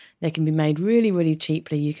lightweight. They can be made really, really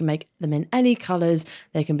cheaply. You can make them in any colours.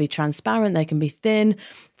 They can be transparent. They can be thin.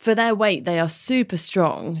 For their weight, they are super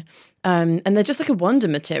strong. And they're just like a wonder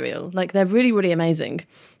material. Like, they're really, really amazing.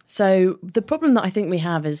 So the problem that I think we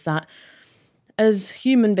have is that as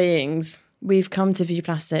human beings, we've come to view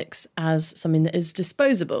plastics as something that is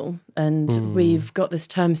disposable. And we've got this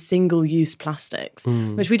term single-use plastics,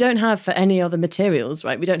 which we don't have for any other materials,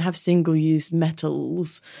 right? We don't have single-use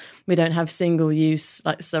metals. We don't have single-use,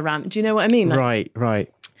 like, ceramic. Do you know what I mean? Like,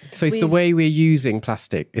 Right. So it's the way we're using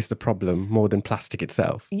plastic is the problem more than plastic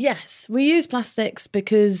itself. Yes, we use plastics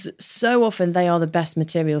because so often they are the best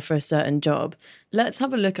material for a certain job. Let's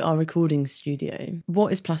have a look at our recording studio.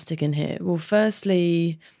 What is plastic in here? Well,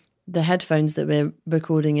 firstly, the headphones that we're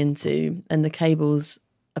recording into and the cables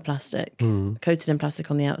are plastic, coated in plastic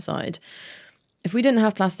on the outside. If we didn't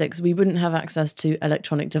have plastics, we wouldn't have access to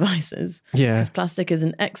electronic devices. Yeah. Because plastic is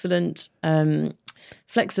an excellent,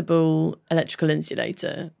 flexible electrical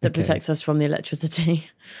insulator that protects us from the electricity.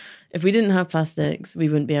 If we didn't have plastics, we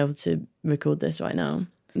wouldn't be able to record this right now.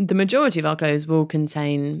 The majority of our clothes will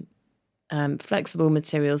contain flexible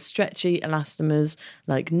materials, stretchy elastomers,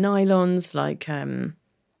 like nylons, like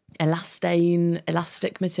elastane,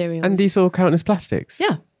 elastic materials. And these all count as plastics?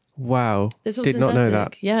 Yeah. Wow. It's all Did not know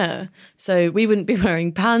that. Yeah. So we wouldn't be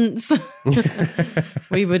wearing pants.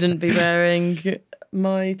 We wouldn't be wearing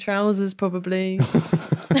my trousers, probably.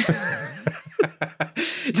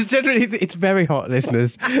 Generally, it's very hot,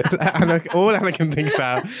 listeners. All Anna can think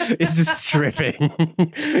about is just stripping.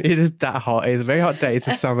 It is that hot. It's a very hot day. It's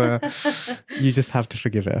a summer. You just have to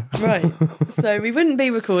forgive her. Right. So we wouldn't be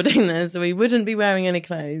recording this. We wouldn't be wearing any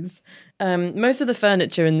clothes. Most of the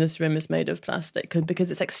furniture in this room is made of plastic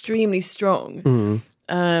because it's extremely strong.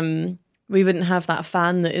 We wouldn't have that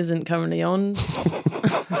fan that isn't currently on.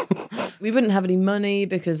 We wouldn't have any money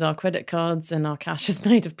because our credit cards and our cash is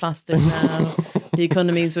made of plastic now. The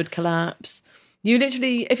economies would collapse. You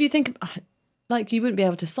literally, if you think, like, you wouldn't be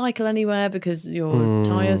able to cycle anywhere because your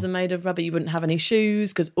tyres are made of rubber. You wouldn't have any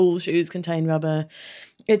shoes because all shoes contain rubber.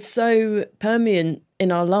 It's so permeant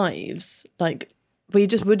in our lives. Like, we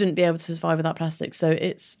just wouldn't be able to survive without plastic. So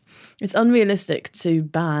it's unrealistic to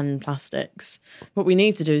ban plastics. What we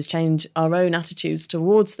need to do is change our own attitudes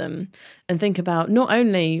towards them and think about not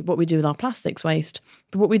only what we do with our plastics waste,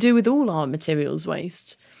 but what we do with all our materials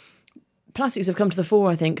waste. Plastics have come to the fore,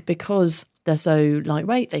 I think, because they're so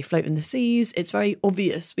lightweight. They float in the seas. It's very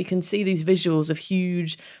obvious. We can see these visuals of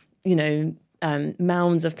huge,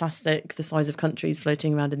 mounds of plastic the size of countries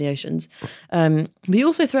floating around in the oceans. We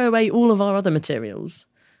also throw away all of our other materials,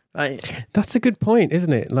 right? That's a good point,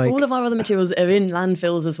 isn't it? Like, all of our other materials are in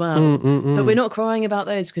landfills as well, but we're not crying about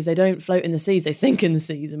those because they don't float in the seas. They sink in the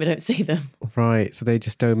seas and we don't see them. Right, so they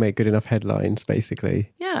just don't make good enough headlines,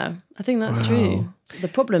 basically. Yeah, I think that's true. So the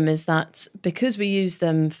problem is that because we use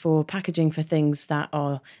them for packaging for things that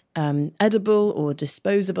are edible or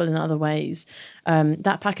disposable in other ways,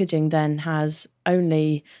 that packaging then has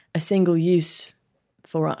only a single use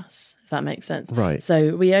for us, if that makes sense. Right.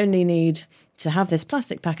 So we only need to have this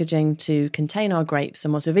plastic packaging to contain our grapes,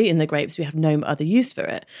 and once we've eaten the grapes, we have no other use for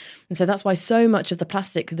it. And so that's why so much of the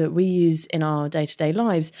plastic that we use in our day-to-day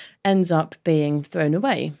lives ends up being thrown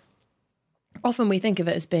away. often we think of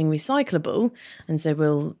it as being recyclable, and so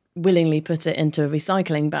we'll willingly put it into a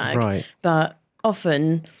recycling bag. Right. But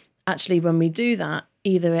often, actually, when we do that,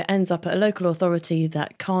 either it ends up at a local authority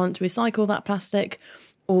that can't recycle that plastic,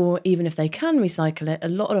 or even if they can recycle it, a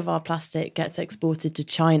lot of our plastic gets exported to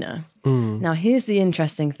China. Now, here's the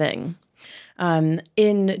interesting thing.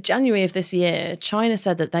 In January of this year, China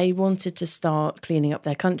said that they wanted to start cleaning up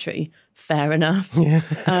their country. Fair enough. Yeah.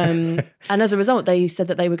 And as a result, they said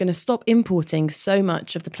that they were going to stop importing so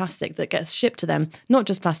much of the plastic that gets shipped to them. Not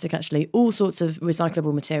just plastic, actually, all sorts of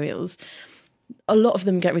recyclable materials. A lot of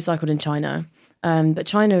them get recycled in China. But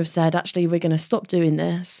China have said, actually, we're going to stop doing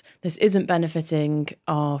this. This isn't benefiting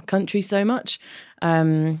our country so much.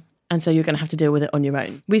 And so you're going to have to deal with it on your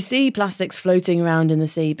own. We see plastics floating around in the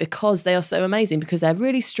sea because they are so amazing, because they're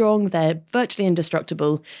really strong, they're virtually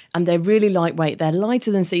indestructible, and they're really lightweight. They're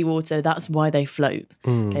lighter than seawater. That's why they float.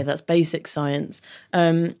 Okay, that's basic science.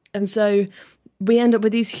 And so we end up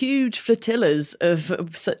with these huge flotillas of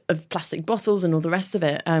plastic bottles and all the rest of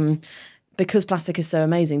it, because plastic is so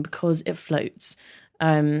amazing, because it floats.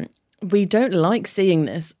 We don't like seeing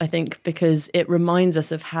this, I think, because it reminds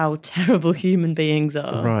us of how terrible human beings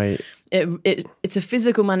are. Right. It's a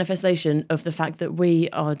physical manifestation of the fact that we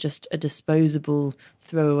are just a disposable,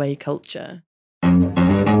 throwaway culture. I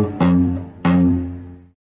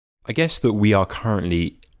guess that we are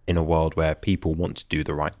currently in a world where people want to do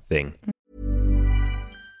the right thing.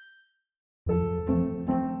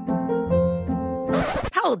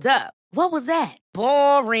 Hold up. What was that?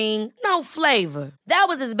 Boring. No flavor. That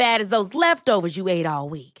was as bad as those leftovers you ate all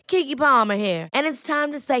week. Keke Palmer here, and it's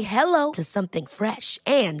time to say hello to something fresh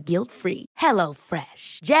and guilt-free. Hello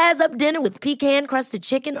Fresh. Jazz up dinner with pecan-crusted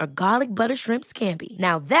chicken or garlic butter shrimp scampi.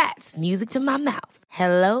 Now that's music to my mouth.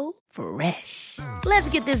 Hello Fresh. Let's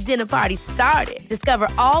get this dinner party started. Discover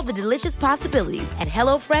all the delicious possibilities at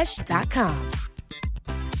HelloFresh.com.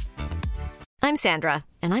 I'm Sandra,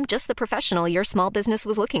 and I'm just the professional your small business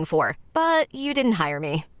was looking for. But you didn't hire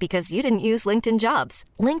me because you didn't use LinkedIn Jobs.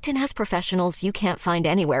 LinkedIn has professionals you can't find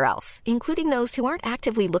anywhere else, including those who aren't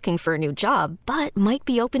actively looking for a new job, but might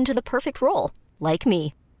be open to the perfect role, like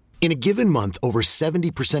me. In a given month, over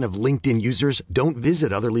 70% of LinkedIn users don't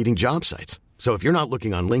visit other leading job sites. So if you're not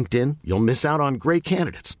looking on LinkedIn, you'll miss out on great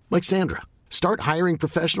candidates like Sandra. Start hiring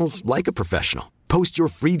professionals like a professional. Post your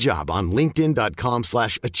free job on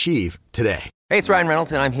linkedin.com/achieve today. Hey, it's Ryan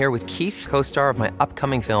Reynolds, and I'm here with Keith, co-star of my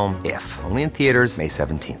upcoming film, If, only in theaters May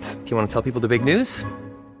 17th. Do you want to tell people the big news?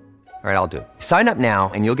 All right, I'll do it. Sign up now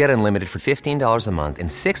and you'll get unlimited for $15 a month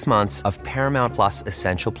and 6 months of Paramount Plus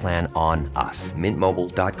Essential Plan on us.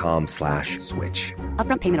 MintMobile.com/switch.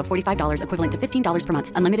 Upfront payment of $45 equivalent to $15 per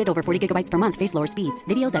month. Unlimited over 40 gigabytes per month. Face lower speeds.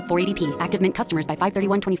 Videos at 480p. Active Mint customers by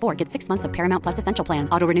 531.24 get 6 months of Paramount Plus Essential Plan.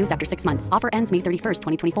 Auto renews after 6 months. Offer ends May 31st,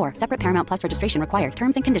 2024. Separate Paramount Plus registration required.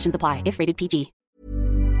 Terms and conditions apply if rated PG.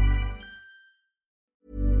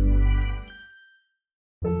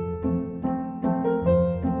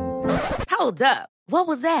 Hold up. What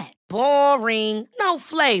was that? Boring. No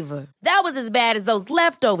flavor. That was as bad as those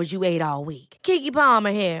leftovers you ate all week. Keke Palmer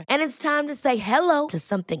here, and it's time to say hello to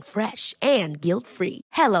something fresh and guilt-free.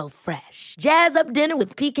 Hello Fresh. Jazz up dinner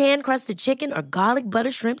with pecan-crusted chicken or garlic butter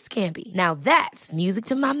shrimp scampi. Now that's music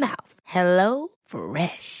to my mouth. Hello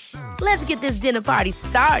Fresh. Let's get this dinner party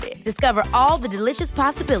started. Discover all the delicious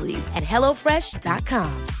possibilities at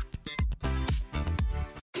HelloFresh.com.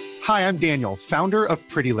 Hi, I'm Daniel, founder of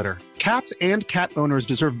Pretty Litter. Cats and cat owners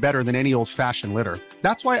deserve better than any old-fashioned litter.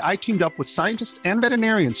 That's why I teamed up with scientists and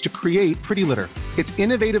veterinarians to create Pretty Litter. Its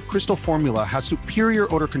innovative crystal formula has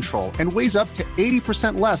superior odor control and weighs up to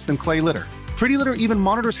 80% less than clay litter. Pretty Litter even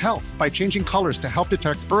monitors health by changing colors to help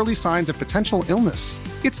detect early signs of potential illness.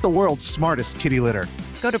 It's the world's smartest kitty litter.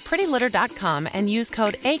 Go to prettylitter.com and use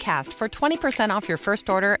code ACAST for 20% off your first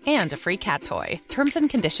order and a free cat toy. Terms and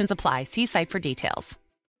conditions apply. See site for details.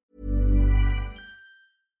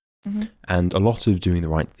 And a lot of doing the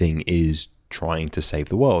right thing is trying to save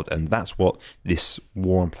the world, and that's what this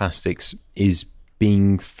war on plastics is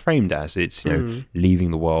being framed as. It's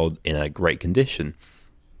leaving the world in a great condition.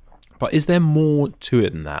 But is there more to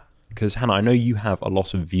it than that? Because Hannah, I know you have a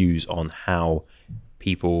lot of views on how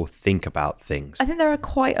people think about things. I think there are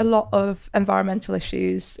quite a lot of environmental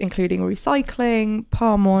issues, including recycling,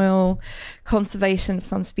 palm oil, conservation of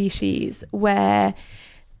some species, where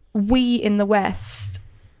we in the West,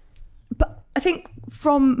 but I think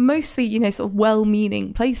from mostly, sort of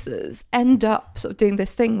well-meaning places, end up sort of doing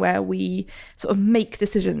this thing where we sort of make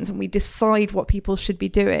decisions and we decide what people should be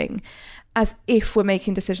doing as if we're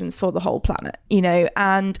making decisions for the whole planet,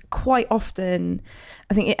 and quite often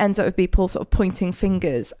I think it ends up with people sort of pointing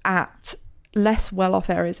fingers at less well-off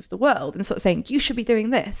areas of the world and sort of saying, you should be doing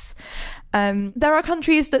this. There are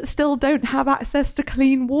countries that still don't have access to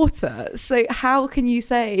clean water. So how can you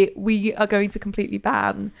say we are going to completely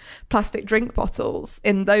ban plastic drink bottles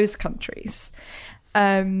in those countries?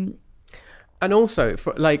 And also,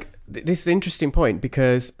 this is an interesting point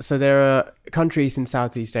because so there are countries in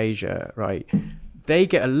Southeast Asia, right? They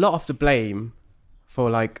get a lot of the blame for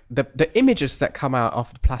like the images that come out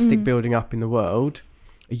of the plastic building up in the world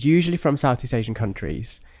are usually from Southeast Asian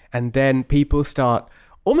countries. And then people start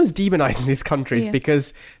almost demonizing these countries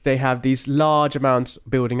because they have these large amounts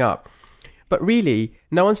building up. But really,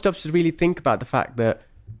 no one stops to really think about the fact that,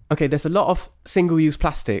 okay, there's a lot of single-use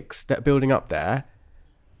plastics that are building up there.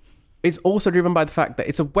 It's also driven by the fact that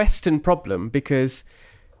it's a Western problem because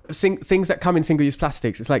things that come in single-use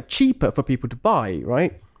plastics, it's like cheaper for people to buy,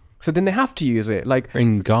 right? So then they have to use it. Like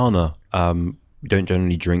in Ghana, we don't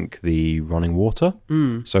generally drink the running water.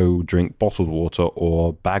 So drink bottled water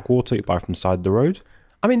or bag water you buy from the side of the road.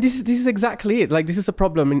 I mean, this is exactly it. Like, this is a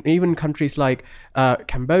problem in even countries like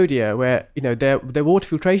Cambodia, where, you know, their water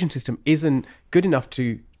filtration system isn't good enough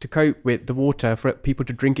to cope with the water for people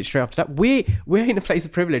to drink it straight after that. We're in a place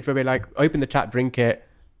of privilege where we're like, open the tap, drink it,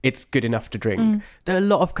 it's good enough to drink. There are a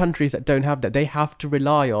lot of countries that don't have that. They have to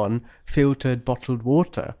rely on filtered, bottled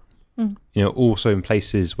water. You know, also in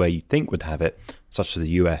places where you think would have it, such as the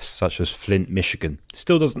US, such as Flint, Michigan,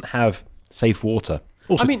 still doesn't have safe water.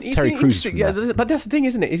 Also, I mean, it's Terry Crews interesting, but that's the thing,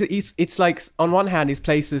 isn't it? It's like, on one hand, it's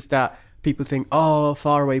places that people think, oh,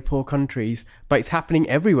 far away, poor countries, but it's happening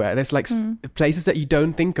everywhere. There's like places that you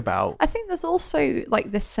don't think about. I think there's also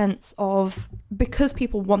like this sense of, because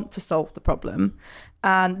people want to solve the problem,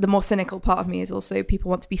 and the more cynical part of me is also people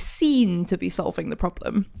want to be seen to be solving the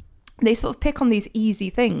problem. They sort of pick on these easy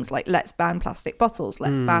things like, let's ban plastic bottles,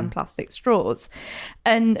 let's ban plastic straws,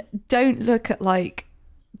 and don't look at like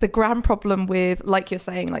the grand problem with, like you're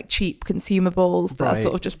saying, like cheap consumables that are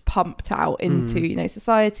sort of just pumped out into, you know,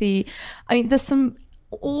 society. I mean, there's some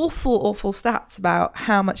awful stats about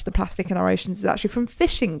how much the plastic in our oceans is actually from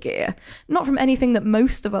fishing gear, not from anything that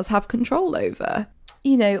most of us have control over.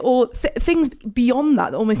 You know, or things beyond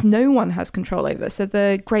that almost no one has control over. So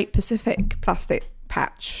the Great Pacific plastic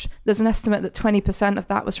patch, there's an estimate that 20% of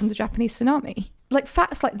that was from the Japanese tsunami. Like,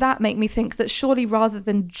 facts like that make me think that surely, rather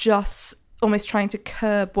than just almost trying to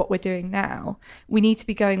curb what we're doing now, we need to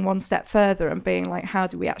be going one step further and being like, how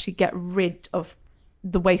do we actually get rid of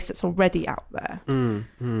the waste that's already out there?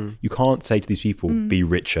 You can't say to these people, be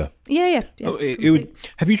richer. Yeah.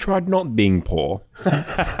 Have you tried not being poor?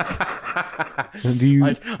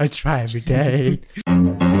 I try every day.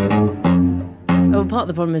 Well, part of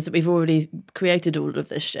the problem is that we've already created all of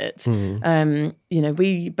this shit. You know,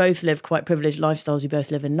 we both live quite privileged lifestyles. We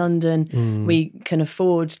both live in London. We can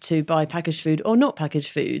afford to buy packaged food or not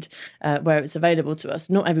packaged food where it's available to us.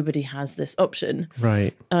 Not everybody has this option.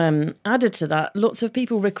 Right. Added to that, lots of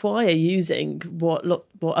people require using what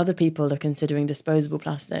other people are considering disposable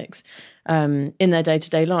plastics in their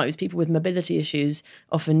day-to-day lives. People with mobility issues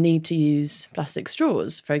often need to use plastic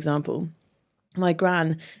straws, for example. My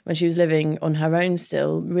gran, when she was living on her own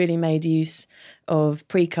still, really made use of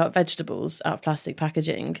pre-cut vegetables out of plastic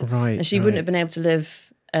packaging. Right. And she wouldn't have been able to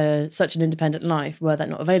live such an independent life were that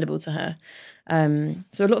not available to her.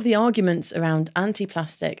 So a lot of the arguments around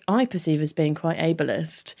anti-plastic I perceive as being quite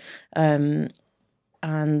ableist.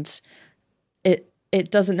 And it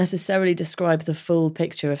doesn't necessarily describe the full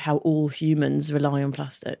picture of how all humans rely on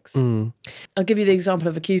plastics. I'll give you the example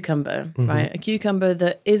of a cucumber, right? A cucumber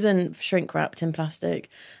that isn't shrink wrapped in plastic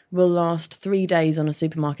will last 3 days on a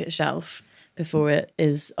supermarket shelf before it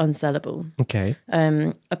is unsellable. Okay.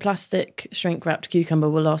 A plastic shrink wrapped cucumber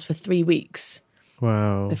will last for 3 weeks.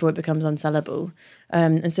 Wow. Before it becomes unsellable.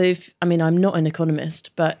 And so I'm not an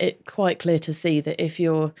economist, but it's quite clear to see that if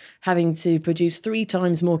you're having to produce 3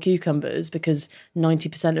 times more cucumbers because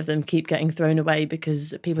 90% of them keep getting thrown away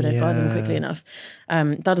because people don't buy them quickly enough,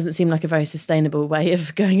 that doesn't seem like a very sustainable way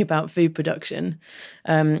of going about food production.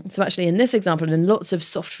 So actually in this example, and in lots of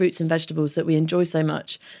soft fruits and vegetables that we enjoy so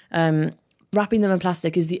much, wrapping them in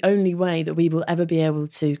plastic is the only way that we will ever be able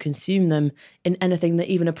to consume them in anything that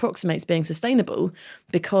even approximates being sustainable,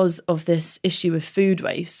 because of this issue of food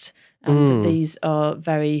waste. That these are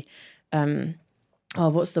very,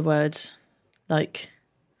 what's the word? Like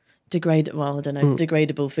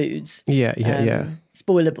degradable foods.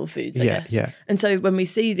 Spoilable foods, I guess. Yeah. And so when we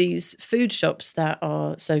see these food shops that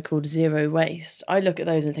are so-called zero waste, I look at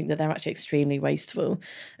those and think that they're actually extremely wasteful.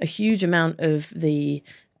 A huge amount of the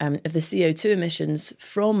CO2 emissions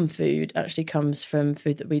from food actually comes from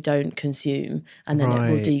food that we don't consume, and then it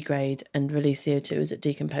will degrade and release CO2 as it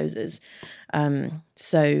decomposes.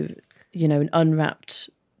 So an unwrapped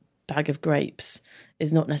bag of grapes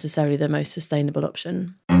is not necessarily the most sustainable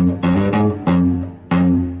option.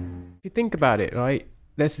 If you think about it, right,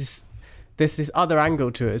 there's this other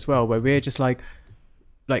angle to it as well, where we're just like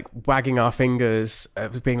wagging our fingers,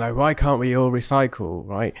 being like, why can't we all recycle,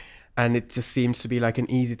 right? And it just seems to be like an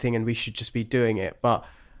easy thing, and we should just be doing it. But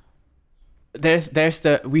there's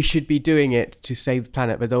we should be doing it to save the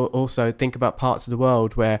planet, but also think about parts of the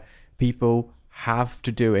world where people have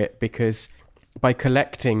to do it because by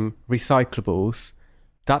collecting recyclables,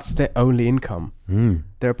 that's their only income.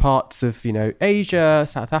 There are parts of Asia,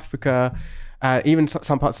 South Africa, even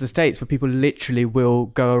some parts of the States where people literally will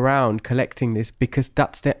go around collecting this because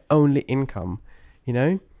that's their only income.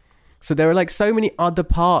 So there are like so many other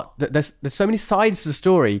there's so many sides to the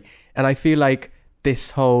story, and I feel like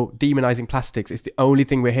this whole demonizing plastics is the only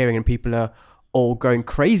thing we're hearing, and people are all going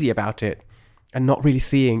crazy about it and not really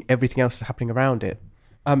seeing everything else that's happening around it.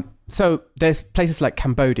 So there's places like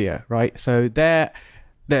Cambodia, right? So they're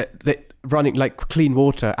running like clean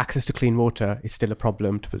water, access to clean water is still a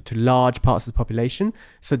problem to large parts of the population.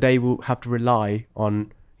 So they will have to rely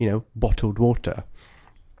on, bottled water.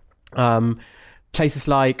 Places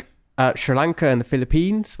like Sri Lanka and the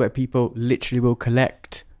Philippines, where people literally will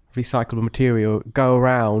collect recyclable material, go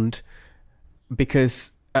around,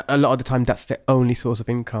 because a lot of the time that's their only source of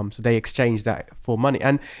income. So they exchange that for money,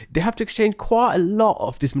 and they have to exchange quite a lot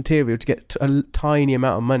of this material to get a tiny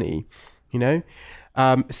amount of money,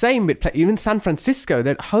 Same with even San Francisco,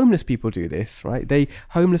 that homeless people do this, right?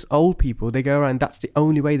 Homeless old people, they go around, that's the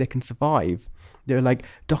only way they can survive. There are like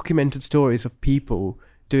documented stories of people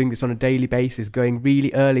doing this on a daily basis, going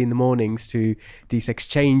really early in the mornings to these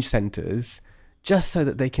exchange centers just so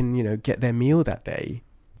that they can, get their meal that day.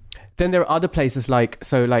 Then there are other places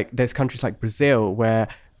there's countries like Brazil where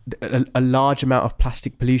a large amount of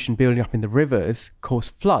plastic pollution building up in the rivers cause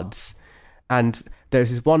floods. And there's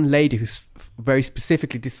this one lady who's very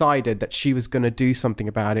specifically decided that she was going to do something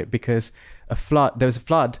about it because there was a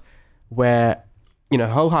flood where, her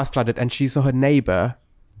whole house flooded, and she saw her neighbor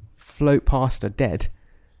float past her dead.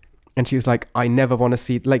 And she was like, I never want to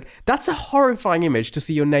see, that's a horrifying image to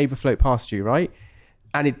see your neighbor float past you, right?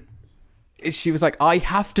 And she was like, I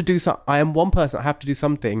have to do something. I am one person. I have to do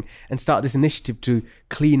something and start this initiative to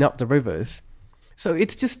clean up the rivers. So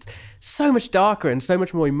it's just so much darker and so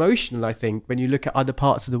much more emotional, I think, when you look at other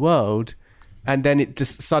parts of the world. And then it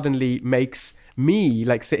just suddenly makes me,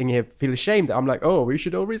 sitting here, feel ashamed that I'm like, oh, we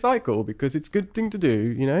should all recycle because it's a good thing to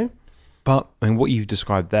do, But what you've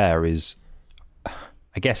described there is,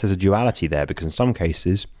 I guess there's a duality there, because in some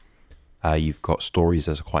cases, you've got stories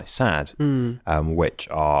that are quite sad, which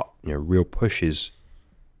are real pushes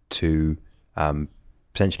to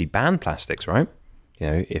potentially ban plastics, right?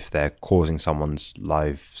 If they're causing someone's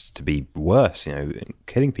lives to be worse,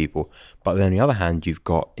 killing people. But then on the other hand, you've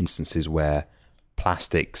got instances where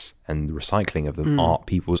plastics and the recycling of them are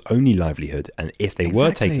people's only livelihood, and if they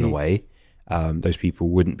were taken away, those people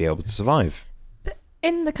wouldn't be able to survive. But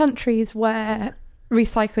in the countries where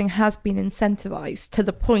recycling has been incentivized to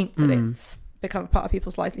the point that it's become a part of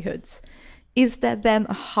people's livelihoods, is there then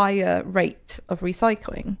a higher rate of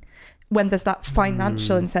recycling when there's that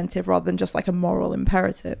financial incentive rather than just like a moral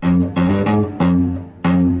imperative?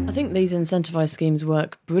 I think these incentivized schemes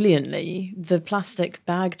work brilliantly. The plastic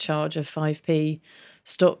bag charge of 5p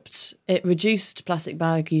reduced plastic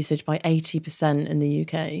bag usage by 80% in the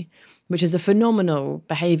UK, which is a phenomenal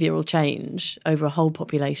behavioural change over a whole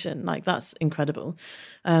population. That's incredible.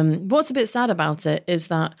 What's a bit sad about it is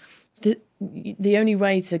that the only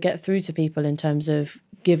way to get through to people in terms of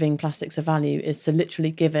giving plastics a value is to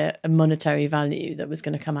literally give it a monetary value that was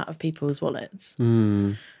going to come out of people's wallets.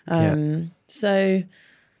 So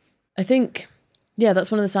I think,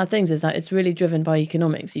 that's one of the sad things, is that it's really driven by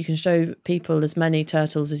economics. You can show people as many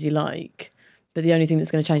turtles as you like, but the only thing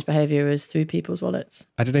that's going to change behaviour is through people's wallets.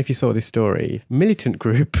 I don't know if you saw this story. Militant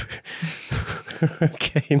group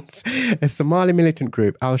against a Somali militant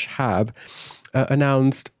group, Al-Shabaab,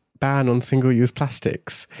 announced ban on single-use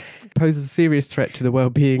plastics. Poses a serious threat to the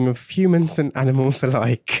well-being of humans and animals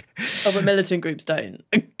alike. Oh, but militant groups don't.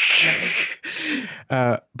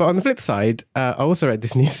 But on the flip side, I also read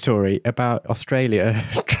this news story about Australia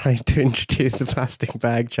trying to introduce a plastic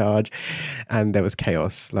bag charge, and there was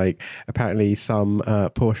chaos. Apparently some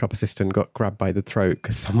poor shop assistant got grabbed by the throat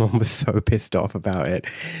because someone was so pissed off about it.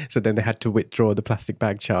 So then they had to withdraw the plastic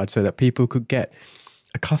bag charge so that people could get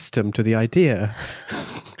accustomed to the idea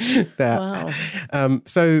that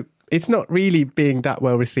so it's not really being that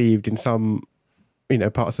well received in some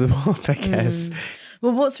parts of the world, I guess.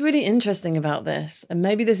 Well, what's really interesting about this, and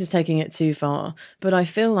maybe this is taking it too far, but I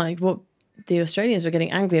feel like what the Australians were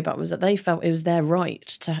getting angry about was that they felt it was their right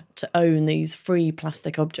to own these free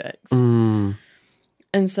plastic objects. Mm.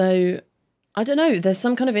 And so, I don't know, there's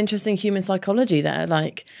some kind of interesting human psychology there.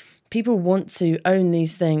 Like, people want to own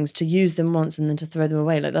these things, to use them once and then to throw them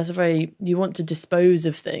away. Like, you want to dispose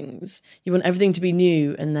of things. You want everything to be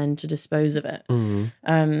new and then to dispose of it.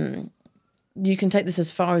 Mm. You can take this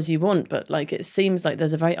as far as you want, but like, it seems like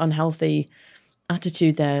there's a very unhealthy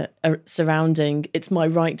attitude there surrounding it's my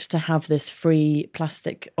right to have this free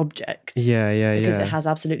plastic object because it has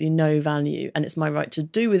absolutely no value, and it's my right to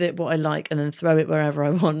do with it what I like and then throw it wherever I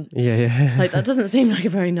want. Like, that doesn't seem like a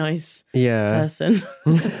very nice person.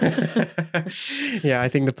 I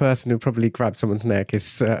think the person who probably grabbed someone's neck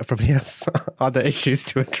is probably has other issues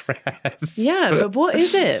to address. But what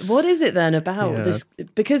is it then about this?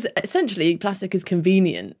 Because essentially plastic is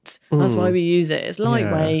convenient. That's why we use it. It's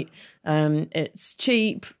lightweight. It's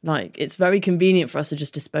cheap, like it's very convenient for us to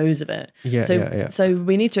just dispose of it. So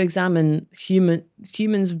we need to examine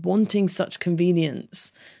humans wanting such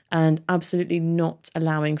convenience and absolutely not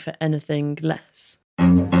allowing for anything less.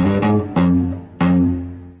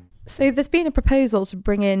 So there's been a proposal to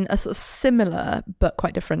bring in a sort of similar but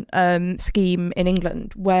quite different scheme in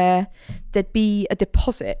England where there'd be a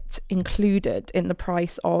deposit included in the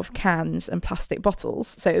price of cans and plastic bottles.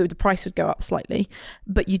 So the price would go up slightly,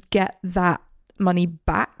 but you'd get that money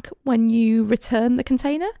back when you return the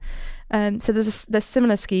container. So there's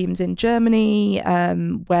similar schemes in Germany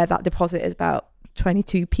where that deposit is about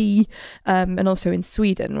 22p, and also in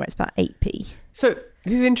Sweden where it's about 8p. So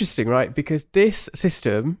this is interesting, right? Because this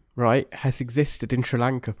system, right, has existed in Sri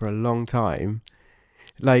Lanka for a long time.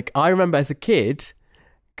 Like, I remember as a kid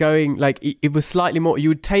going, like, it was slightly more, you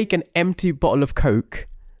would take an empty bottle of Coke,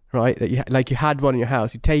 right, that you had one in your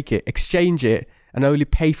house, you take it, exchange it, and only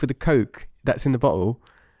pay for the Coke that's in the bottle.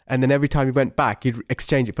 And then every time you went back, you'd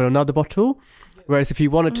exchange it for another bottle. Whereas if you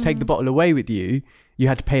wanted to take the bottle away with you, you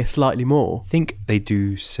had to pay slightly more. I think they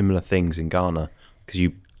do similar things in Ghana because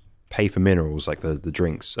you pay for minerals like the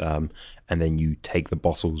drinks, and then you take the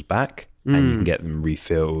bottles back and you can get them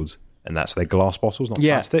refilled, and that's they're glass bottles, not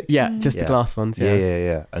plastic. The glass ones.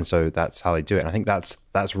 And so that's how they do it, and I think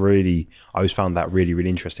that's really, I always found that really, really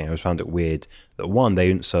interesting. I always found it weird that one, they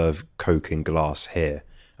didn't serve Coke in glass here,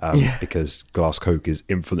 because glass Coke is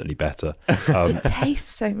infinitely better. It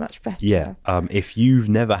tastes so much better. If you've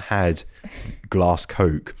never had glass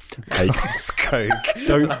Coke,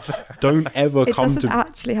 don't ever it come to. It doesn't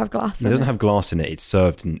actually have glass in it. It doesn't have glass in it. It's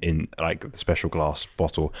served in like a special glass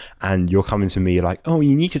bottle, and you're coming to me like, oh,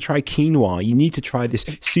 you need to try quinoa. You need to try this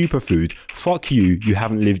superfood. Fuck you. You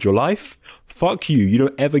haven't lived your life. Fuck you. You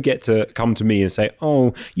don't ever get to come to me and say,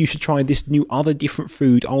 oh, you should try this new other different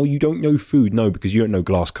food. Oh, you don't know food. No, because you don't know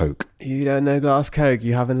glass Coke. You don't know glass Coke.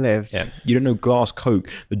 You haven't lived. Yeah. You don't know glass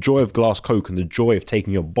Coke. The joy of glass Coke and the joy of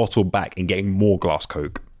taking your bottle back and getting more glass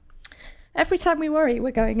Coke. Every time we worry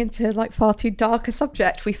we're going into like far too dark a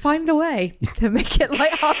subject, we find a way to make it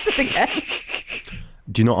lighthearted again.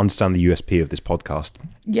 Do you not understand the USP of this podcast?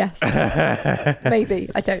 Yes.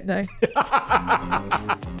 Maybe. I don't know.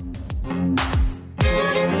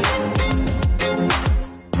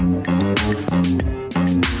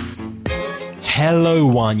 Hello,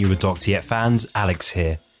 Why Aren't You a Doctor Yet fans, Alex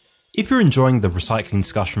here. If you're enjoying the recycling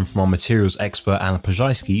discussion from our materials expert Anna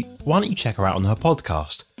Pajajski, why don't you check her out on her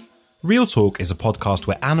podcast? Real Talk is a podcast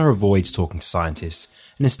where Anna avoids talking to scientists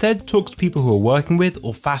and instead talks to people who are working with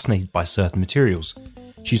or fascinated by certain materials.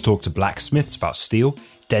 She's talked to blacksmiths about steel,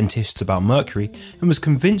 dentists about mercury, and was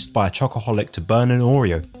convinced by a chocoholic to burn an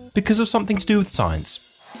Oreo because of something to do with science.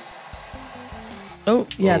 Oh,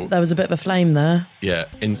 yeah, there was a bit of a flame there. Yeah.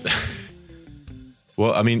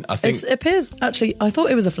 Well, I mean, I think... It appears, actually, I thought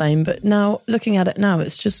it was a flame, but now, looking at it now,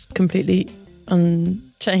 it's just completely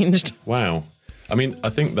unchanged. Wow. I mean, I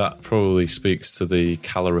think that probably speaks to the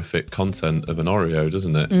calorific content of an Oreo,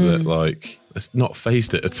 doesn't it? That, like, it's not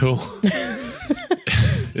phased it at all.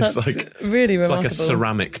 It's like really remarkable. It's like a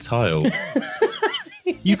ceramic tile.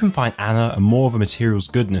 You can find Anna and more of a materials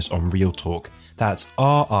goodness on Real Talk. That's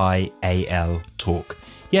RIAL Talk.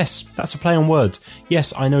 Yes, that's a play on words.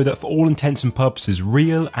 Yes, I know that for all intents and purposes,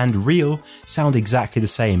 real and real sound exactly the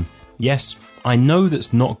same. Yes, I know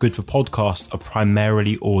that's not good for podcasts, a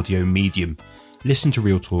primarily audio medium. Listen to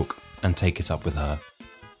Real Talk and take it up with her.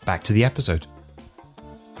 Back to the episode.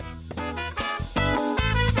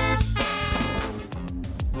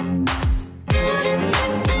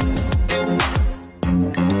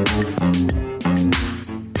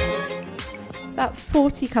 About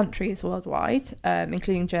 40 countries worldwide,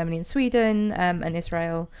 including Germany and Sweden and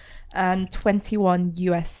Israel, and 21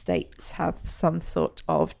 US states have some sort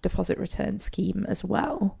of deposit return scheme as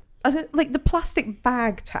well. Like the plastic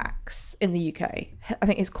bag tax in the UK, I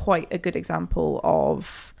think is quite a good example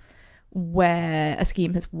of where a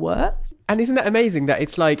scheme has worked. And isn't that amazing that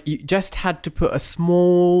it's like you just had to put a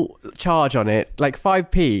small charge on it, like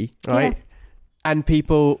 5p, right? Yeah. And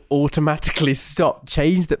people automatically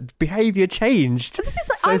changed. The behaviour changed. But the thing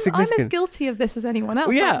is, so I'm significant. as guilty of this as anyone else.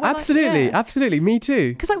 Well, yeah, Like, when absolutely, absolutely. Me too.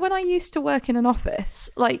 Because like when I used to work in an office,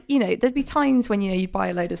 like, you know, there'd be times when, you know, you'd buy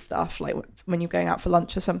a load of stuff, like when you're going out for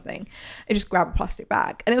lunch or something, and just grab a plastic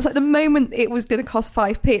bag. And it was like the moment it was going to cost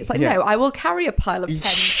 5p, it's like, Yeah. no, I will carry a pile of 10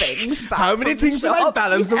 things back. How many from the things do I shop.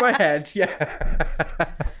 balance on my head? Yeah.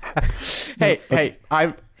 hey,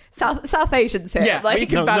 I'm... South Asians here. Yeah, like, we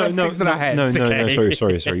can balance things on our heads. No, okay?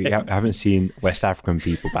 sorry. You haven't seen West African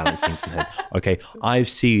people balance things on their head. Okay, I've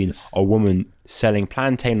seen a woman selling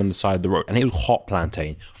plantain on the side of the road, and it was hot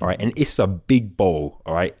plantain, all right? And it's a big bowl,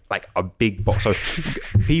 all right? Like a big bowl. So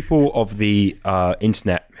people of the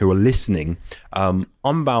internet who are listening, I'm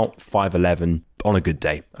about 5'11" on a good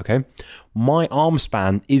day, okay? My arm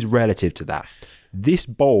span is relative to that. This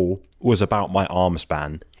bowl was about my arm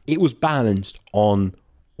span. It was balanced on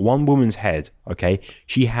one woman's head, okay?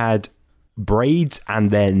 She had braids and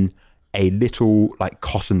then a little like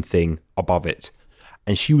cotton thing above it.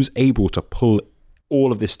 And she was able to pull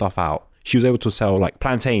all of this stuff out. She was able to sell like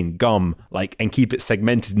plantain, gum, like, and keep it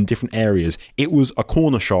segmented in different areas. It was a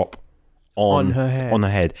corner shop on her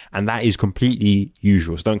head. And that is completely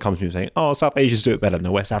usual. So don't come to me saying, oh, South Asians do it better than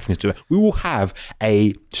the West Africans do it. We will have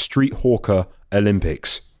a street hawker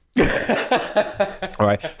Olympics. All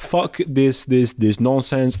right, fuck this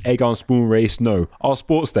nonsense egg on spoon race. No, our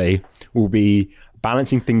sports day will be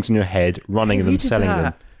balancing things in your head, running them, selling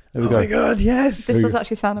them. There we go. Oh my god, yes. This does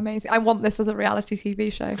actually sound amazing. I want this as a reality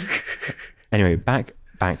TV show. Anyway, back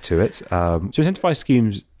to it. So incentivized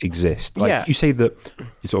schemes exist. Like, Yeah. you say that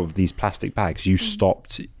sort of these plastic bags, you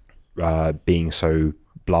stopped being so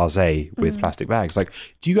blasé with plastic bags. Like,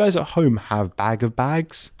 do you guys at home have bag of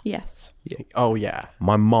bags? Yes. Yeah. Oh yeah.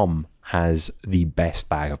 My mum has the best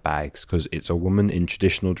bag of bags because it's a woman in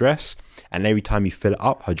traditional dress, and every time you fill it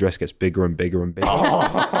up, her dress gets bigger and bigger and bigger.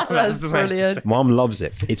 Oh, That's brilliant. Mum loves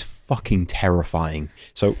it. It's fucking terrifying.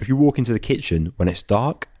 So if you walk into the kitchen when it's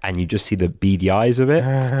dark and you just see the beady eyes of it,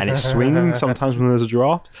 and it's swinging sometimes when there's a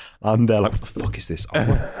draft, I'm there like, what the fuck is this? Oh,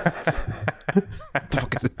 what the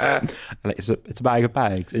fuck is this? And it's a bag of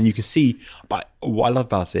bags, and you can see. But what I love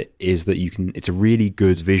about it is that it's a really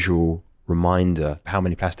good visual reminder of how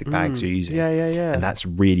many plastic bags you're using. Yeah. And that's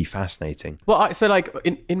really fascinating. Well, so like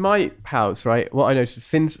in my house, right? What I noticed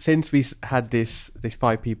since we had this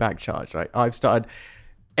 5p bag charge, right? I've started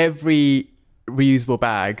every reusable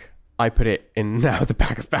bag. I put it in now the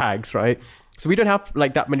bag of bags, right? So we don't have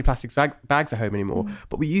like that many plastic bags at home anymore.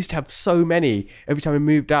 But we used to have so many. Every time we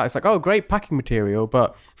moved out, it's like, oh, great packing material.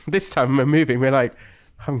 But this time we're moving, we're like,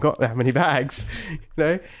 I haven't got that many bags, you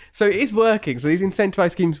know? So it is working. So these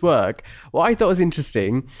incentivized schemes work. What I thought was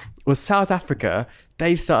interesting was South Africa.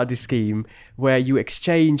 They started this scheme where you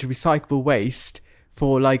exchange recyclable waste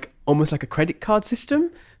for like almost like a credit card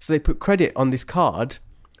system. So they put credit on this card,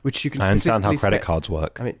 which you can. I understand how specifically credit cards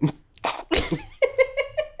work. I mean,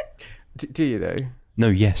 do you though? No,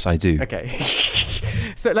 yes, I do. Okay.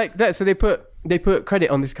 So like that, so they put credit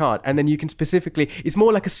on this card, and then you can specifically, it's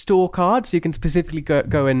more like a store card, so you can specifically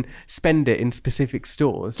go and spend it in specific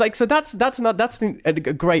stores. Like, so that's a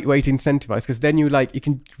great way to incentivize, because then you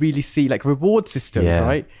can really see like reward systems,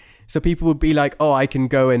 right? So people would be like, oh, I can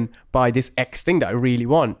go and buy this X thing that I really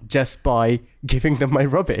want just by giving them my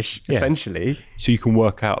rubbish, essentially. So you can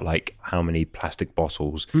work out like how many plastic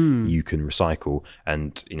bottles you can recycle,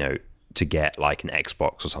 and to get like an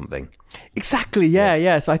Xbox or something. Exactly,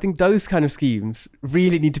 yeah. So I think those kind of schemes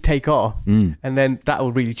really need to take off, and then that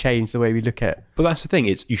will really change the way we look at. But that's the thing,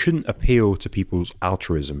 you shouldn't appeal to people's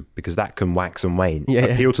altruism, because that can wax and wane.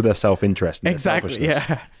 Appeal to their self-interest and their selfishness.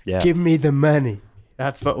 Yeah. Give me the money.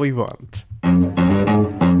 That's what we want.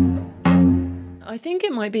 I think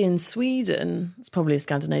it might be in Sweden. It's probably a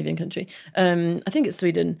Scandinavian country. I think it's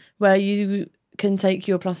Sweden, where you can take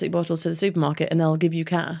your plastic bottles to the supermarket and they'll give you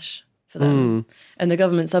cash for them. And the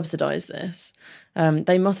government subsidise this.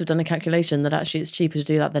 They must have done a calculation that actually it's cheaper to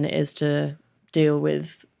do that than it is to deal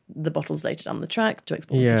with the bottles later down the track to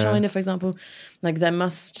export to China, for example. Like there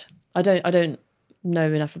must, I don't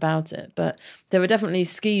know enough about it, but there are definitely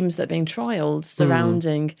schemes that are being trialled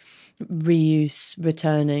surrounding reuse,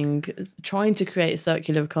 returning, trying to create a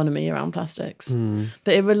circular economy around plastics.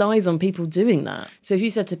 But it relies on people doing that. So if you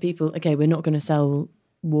said to people, okay, we're not going to sell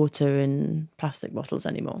water in plastic bottles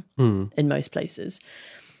anymore in most places,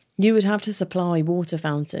 you would have to supply water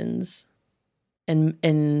fountains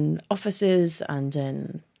in offices and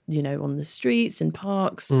in on the streets and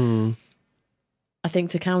parks. I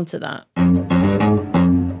think to counter that.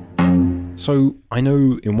 So I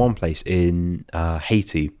know in one place in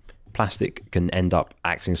Haiti, plastic can end up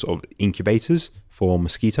acting as sort of incubators for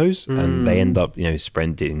mosquitoes, and they end up,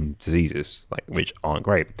 spreading diseases which aren't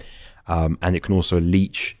great. And it can also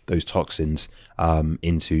leach those toxins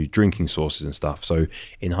into drinking sources and stuff. So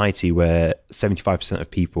in Haiti, where 75%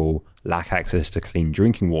 of people lack access to clean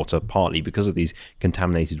drinking water, partly because of these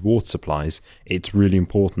contaminated water supplies, it's really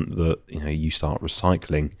important that you start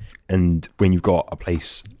recycling. And when you've got a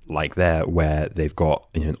place like there where they've got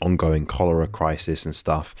an ongoing cholera crisis and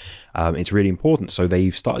stuff, it's really important. So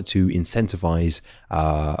they've started to incentivize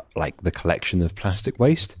the collection of plastic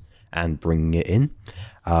waste and bringing it in.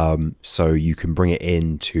 So you can bring it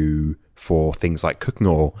in for things like cooking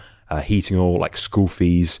oil, heating oil, like school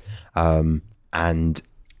fees, and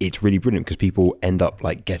it's really brilliant because people end up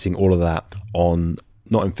getting all of that on,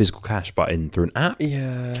 not in physical cash, but through an app.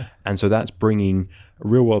 Yeah. And so that's bringing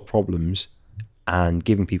real world problems and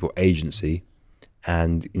giving people agency,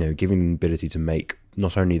 and giving them the ability to make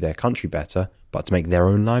not only their country better, but to make their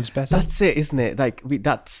own lives better. That's it, isn't it?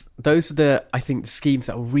 Those are I think, the schemes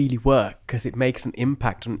that really work because it makes an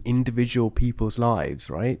impact on individual people's lives,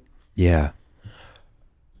 right? Yeah.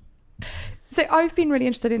 So I've been really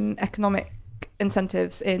interested in economic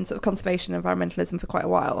incentives in sort of conservation and environmentalism for quite a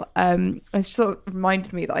while. It sort of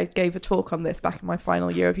reminded me that I gave a talk on this back in my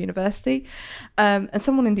final year of university, and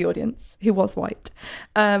someone in the audience who was white,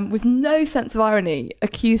 with no sense of irony,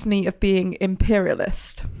 accused me of being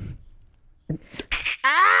imperialist.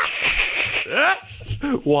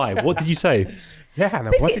 Why? What did you say? Yeah,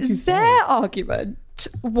 Hannah, basically, what did you say? Their argument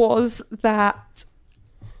was that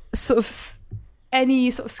sort of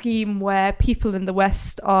any sort of scheme where people in the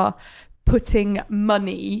West are putting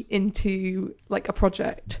money into a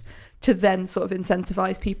project to then sort of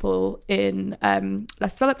incentivize people in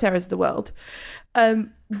less developed areas of the world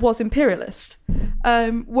was imperialist.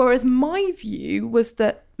 Whereas my view was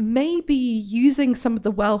that maybe using some of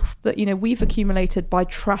the wealth that we've accumulated by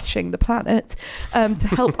trashing the planet to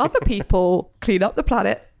help other people clean up the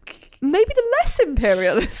planet, maybe the less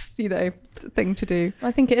imperialist thing to do.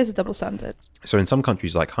 I think it is a double standard. So in some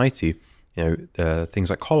countries like Haiti, things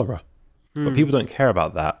like cholera, but people don't care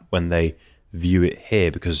about that when they view it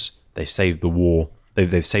here because they've saved the war.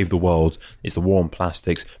 They've saved the world. It's the war on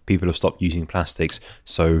plastics. People have stopped using plastics.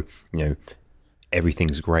 So,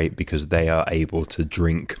 everything's great because they are able to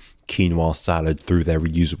drink quinoa salad through their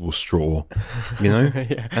reusable straw,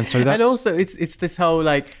 Yeah. And so that's... And also it's this whole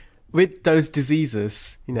with those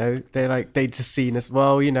diseases, they just seen as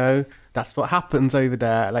well, that's what happens over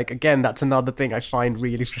there. Again, that's another thing I find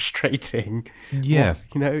really frustrating. Yeah.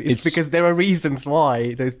 It's because there are reasons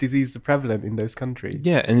why those diseases are prevalent in those countries.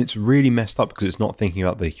 Yeah, and it's really messed up because it's not thinking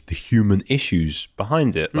about the human issues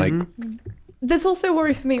behind it. There's also a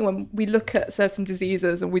worry for me when we look at certain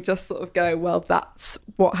diseases and we just sort of go, well, that's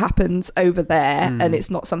what happens over there and it's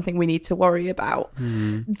not something we need to worry about.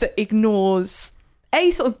 That ignores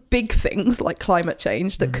sort of big things like climate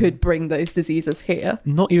change that could bring those diseases here.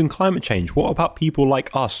 Not even climate change. What about people like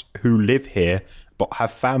us who live here but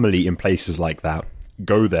have family in places like that,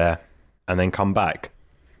 go there and then come back?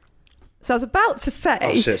 So I was about to say...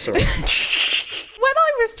 Oh shit, sorry. When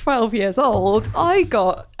I was 12 years old, I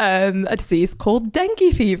got a disease called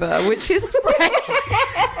dengue fever, which is... Hey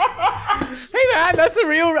man, that's a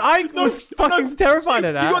real... I was fucking terrified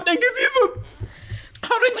of that. You got dengue fever?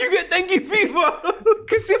 How did you get dengue fever?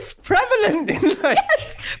 Because it's prevalent.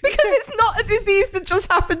 Yes, because it's not a disease that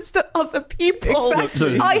just happens to other people.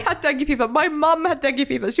 Exactly. I had dengue fever. My mum had dengue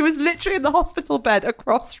fever. She was literally in the hospital bed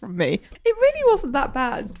across from me. It really wasn't that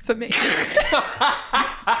bad for me.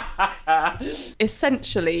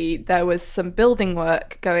 Essentially, there was some building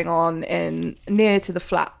work going on near to the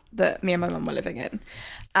flat that me and my mum were living in.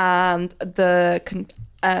 And the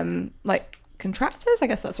contractors, I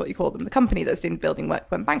guess that's what you call them, the company that's doing building work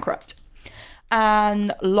went bankrupt,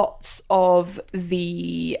 and lots of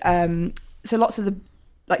the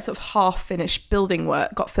sort of half-finished building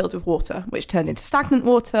work got filled with water, which turned into stagnant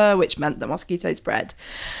water, which meant that mosquitoes bred.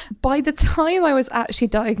 By the time I was actually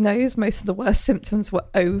diagnosed, most of the worst symptoms were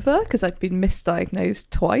over because I'd been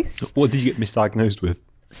misdiagnosed twice. What did you get misdiagnosed with?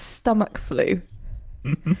 Stomach flu.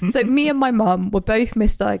 So me and my mum were both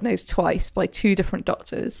misdiagnosed twice by two different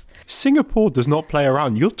doctors. Singapore does not play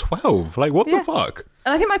around. You're 12. What the fuck?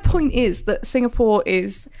 And I think my point is that Singapore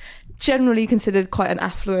is generally considered quite an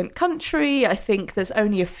affluent country. I think there's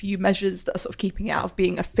only a few measures that are sort of keeping it out of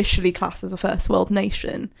being officially classed as a first world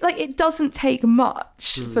nation. Like, it doesn't take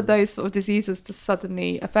much for those sort of diseases to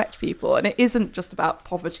suddenly affect people. And it isn't just about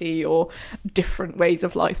poverty or different ways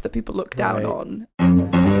of life that people look down on.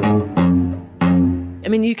 I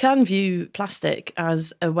mean, you can view plastic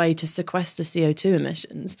as a way to sequester CO2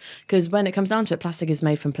 emissions, because when it comes down to it, plastic is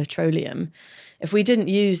made from petroleum. If we didn't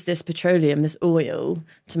use this petroleum, this oil,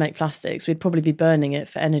 to make plastics, we'd probably be burning it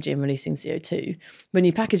for energy and releasing CO2. When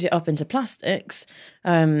you package it up into plastics,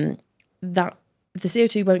 that the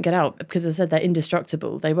CO2 won't get out because, as I said, they're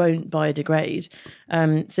indestructible. They won't biodegrade.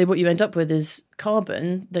 So what you end up with is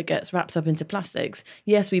carbon that gets wrapped up into plastics.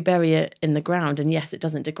 Yes, we bury it in the ground, and yes, it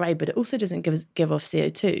doesn't degrade, but it also doesn't give off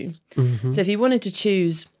CO2. Mm-hmm. So if you wanted to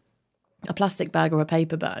choose a plastic bag or a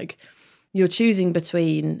paper bag, you're choosing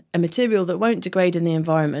between a material that won't degrade in the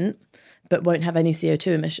environment but won't have any CO2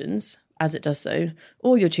 emissions as it does so,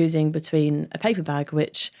 or you're choosing between a paper bag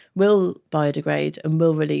which will biodegrade and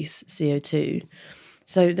will release CO2.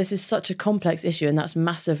 So this is such a complex issue, and that's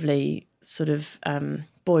massively sort of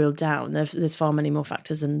boiled down. There's far many more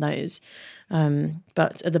factors than those.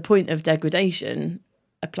 But at the point of degradation,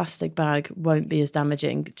 a plastic bag won't be as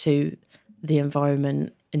damaging to the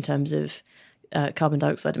environment in terms of carbon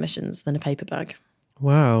dioxide emissions than a paper bag.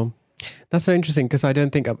 Wow. That's so interesting, because I don't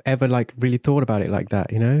think I've ever really thought about it like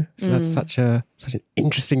that, you know? So that's such an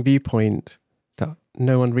interesting viewpoint that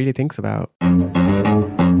no one really thinks about.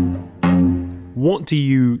 What do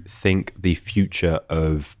you think the future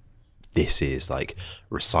of this is? Like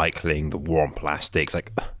recycling, the war on plastics,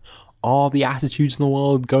 like, are the attitudes in the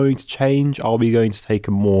world going to change? Are we going to take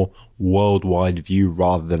a more worldwide view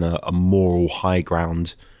rather than a moral high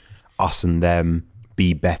ground, us and them,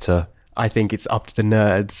 be better? I think it's up to the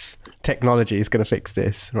nerds. Technology is going to fix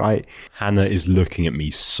this, right? Hannah is looking at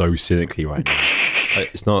me so cynically right now.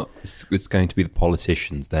 It's going to be the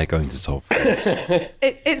politicians. They're going to solve this.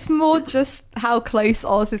 It's more just how close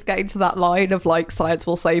Oz is getting to that line of like, science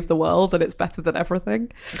will save the world and it's better than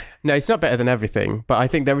everything. No, it's not better than everything, but I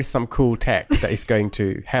think there is some cool tech that is going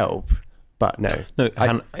to help. But no.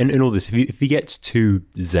 Hannah, in all this, if he gets too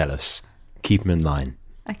zealous, keep him in line.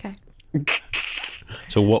 Okay.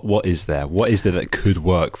 So what is there? What is there that could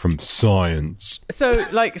work from science? So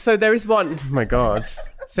there is one. Oh my God,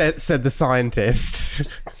 said the scientist.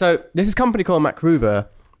 So there's this company called MacRuber,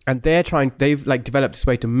 and they've developed this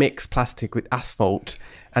way to mix plastic with asphalt,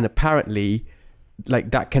 and apparently,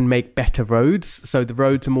 that can make better roads. So the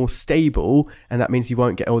roads are more stable, and that means you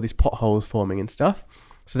won't get all these potholes forming and stuff.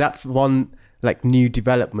 So that's one new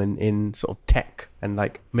development in sort of tech and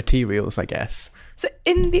materials, I guess. So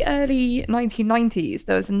in the early 1990s,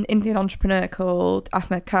 there was an Indian entrepreneur called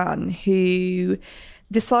Ahmed Khan who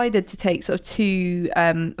decided to take sort of two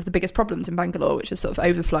of the biggest problems in Bangalore, which is sort of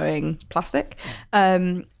overflowing plastic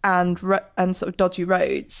and sort of dodgy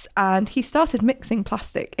roads. And he started mixing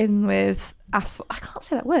plastic in with asphalt. I can't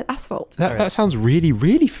say that word, asphalt. That sounds really,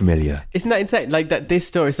 really familiar. Isn't that insane? This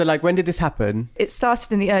story. So when did this happen? It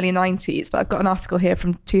started in the early 90s, but I've got an article here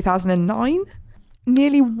from 2009.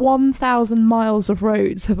 Nearly 1,000 miles of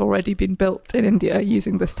roads have already been built in India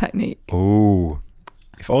using this technique. Oh,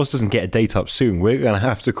 if Oz doesn't get a date up soon, we're going to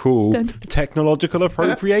have to call technological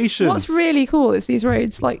appropriation. What's really cool is these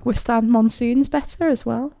roads withstand monsoons better as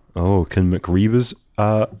well. Oh, can MacRuber's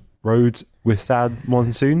roads withstand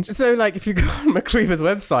monsoons? So if you go on MacRuber's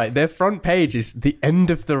website, their front page is the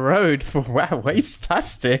end of the road for waste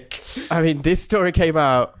plastic. I mean, this story came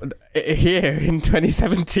out here in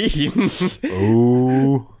 2017.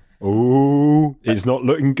 Oh, it's not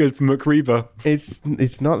looking good for MacRuber.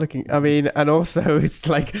 It's not looking. I mean, and also it's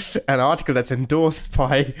an article that's endorsed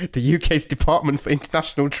by the UK's Department for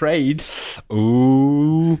International Trade.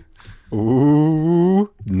 Not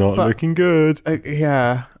looking good.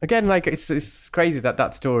 Yeah. Again, it's crazy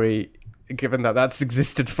that story, given that that's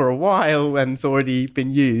existed for a while and it's already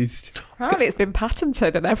been used. Apparently, it's been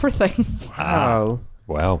patented and everything. Wow.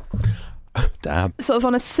 Well. Damn. Sort of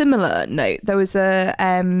on a similar note, there was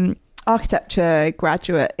a architecture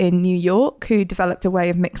graduate in New York who developed a way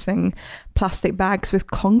of mixing plastic bags with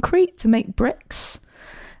concrete to make bricks.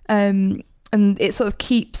 And it sort of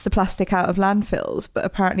keeps the plastic out of landfills, but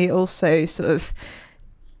apparently it also sort of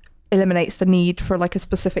eliminates the need for a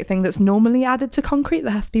specific thing that's normally added to concrete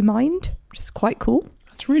that has to be mined, which is quite cool.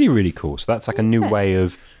 That's really, really cool. So that's a new way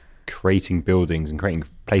of creating buildings and creating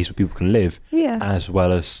a place where people can live, as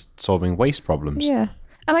well as solving waste problems. Yeah.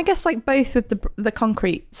 And I guess both with the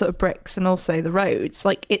concrete sort of bricks and also the roads,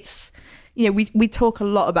 it's, we talk a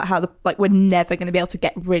lot about how we're never going to be able to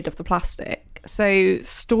get rid of the plastic. So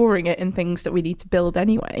storing it in things that we need to build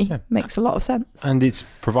anyway makes a lot of sense. And it's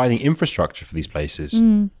providing infrastructure for these places.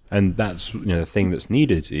 And that's the thing that's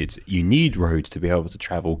needed. It's you need roads to be able to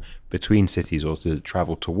travel between cities or to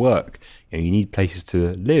travel to work. You need places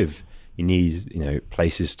to live. You need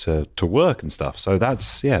places to work and stuff. So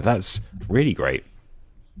that's really great.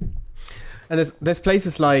 And there's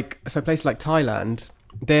places like Thailand.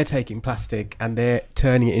 They're taking plastic and they're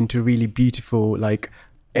turning it into really beautiful, like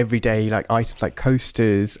everyday like items like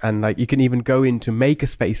coasters, and like you can even go into maker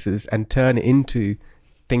spaces and turn it into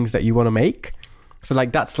things that you want to make. So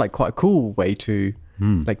like that's like quite a cool way to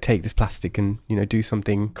like take this plastic and do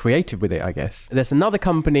something creative with it, I guess. There's another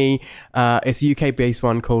company, it's a UK based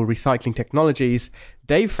one called Recycling Technologies.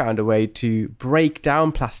 They've found a way to break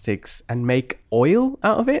down plastics and make oil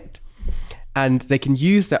out of it, and they can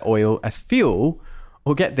use that oil as fuel.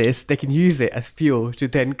 Or get this, they can use it as fuel to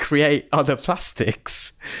then create other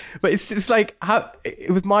plastics. But it's just like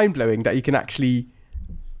it was mind blowing that you can actually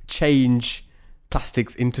change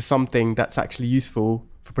plastics into something that's actually useful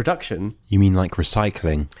for production. You mean like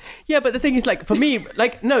recycling? Yeah, but the thing is, like for me,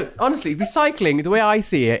 like no, honestly, recycling, the way I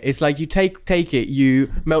see it is like you take it,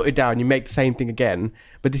 you melt it down, you make the same thing again.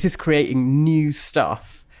 But this is creating new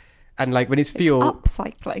stuff, and like when it's fuel, it's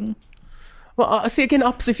upcycling. Well, see, again,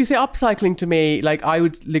 if you say upcycling to me, like I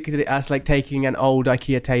would look at it as like taking an old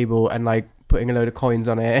IKEA table and like putting a load of coins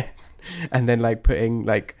on it and then like putting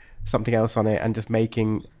like something else on it and just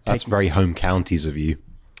making... That's very home counties of you.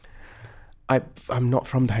 I'm not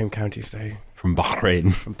from the home counties though. From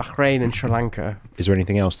Bahrain. From Bahrain and Sri Lanka. Is there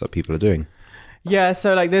anything else that people are doing? Yeah,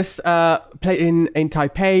 so like this, in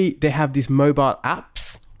Taipei, they have these mobile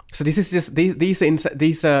apps. So this is just,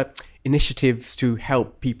 these are initiatives to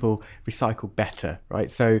help people recycle better, right?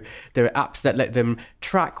 So there are apps that let them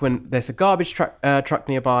track when there's a garbage truck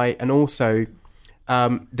nearby, and also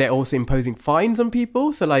they're also imposing fines on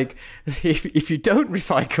people. So like if you don't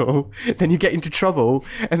recycle, then you get into trouble,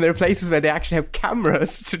 and there are places where they actually have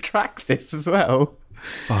cameras to track this as well.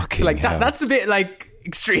 Fucking so like hell. That's a bit like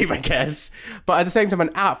extreme, I guess, but at the same time an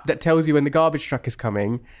app that tells you when the garbage truck is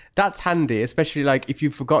coming, that's handy, especially like if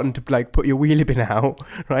you've forgotten to like put your wheelie bin out,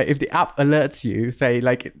 right? If the app alerts you, say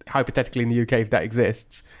like hypothetically in the UK if that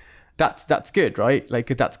exists, that's good, right? Like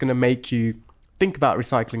that's going to make you think about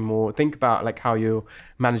recycling more, think about like how you're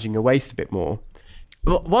managing your waste a bit more.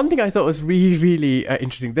 Well, one thing I thought was really, really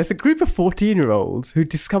interesting, there's a group of 14-year-olds who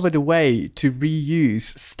discovered a way to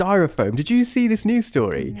reuse styrofoam. Did you see this news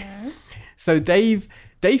story? No. So they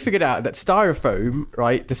figured out that styrofoam,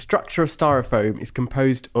 right, the structure of styrofoam is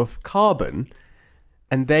composed of carbon,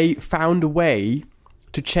 and they found a way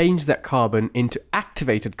to change that carbon into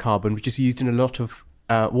activated carbon, which is used in a lot of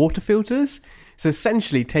water filters. So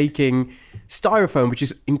essentially taking styrofoam, which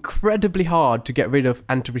is incredibly hard to get rid of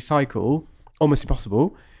and to recycle, almost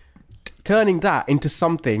impossible, turning that into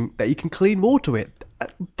something that you can clean water with. A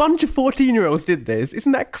bunch of 14-year-olds did this.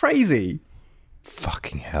 Isn't that crazy?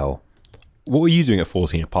 Fucking hell. What were you doing at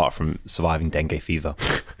 14 apart from surviving dengue fever?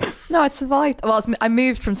 No, I'd survived. Well, I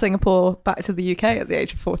moved from Singapore back to the UK at the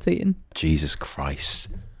age of 14. Jesus Christ.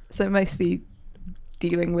 So mostly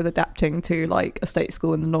dealing with adapting to like a state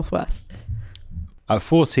school in the Northwest. At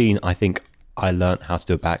 14, I think I learnt how to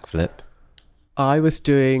do a backflip. I was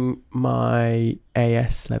doing my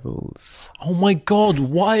AS levels. Oh my God,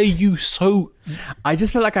 why are you so... I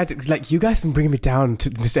just feel like you guys have been bringing me down to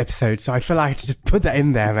this episode, so I feel like I had to just put that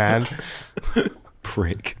in there, man.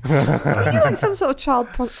 Prick. Are you like some sort of child...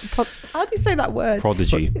 how do you say that word?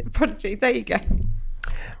 Prodigy. Prodigy, there you go.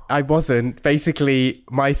 I wasn't. Basically,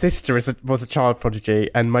 my sister was a child prodigy,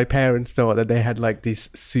 and my parents thought that they had like these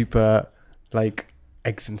super like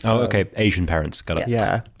eggs and stuff. Oh, okay. Asian parents. Got it.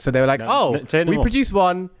 Yeah. So they were like, we produced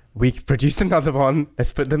one. We produced another one.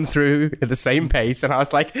 Let's put them through at the same pace. And I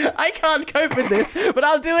was like, I can't cope with this, but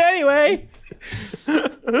I'll do it anyway. You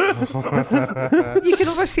can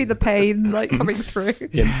almost see the pain like coming through.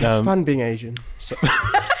 Yeah, it's fun being Asian. So-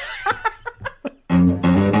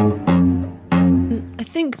 I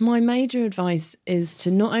think my major advice is to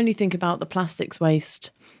not only think about the plastics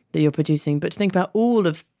waste that you're producing, but to think about all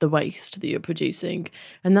of the waste that you're producing.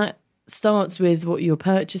 And that starts with what you're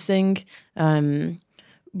purchasing,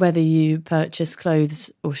 whether you purchase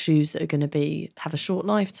clothes or shoes that are going to have a short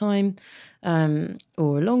lifetime or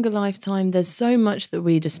a longer lifetime. There's so much that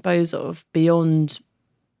we dispose of beyond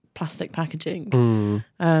plastic packaging.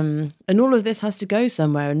 And all of this has to go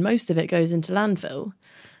somewhere, and most of it goes into landfill.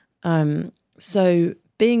 So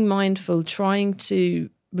being mindful, trying to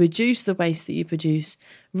reduce the waste that you produce,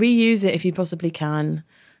 reuse it if you possibly can,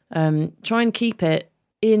 try and keep it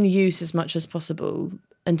in use as much as possible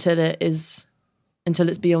until it is until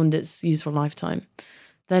it's beyond its useful lifetime.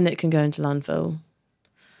 Then it can go into landfill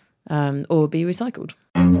or be recycled.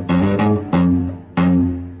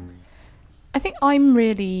 I think I'm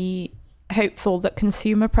really hopeful that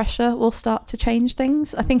consumer pressure will start to change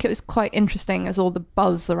things. I think it was quite interesting as all the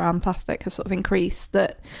buzz around plastic has sort of increased,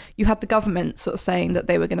 that you had the government sort of saying that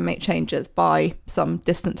they were going to make changes by some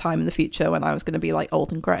distant time in the future when I was going to be like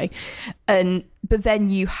old and grey. But then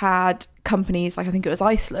you had companies like, I think it was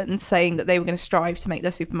Iceland, saying that they were going to strive to make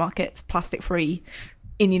their supermarkets plastic free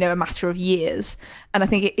in, a matter of years. And I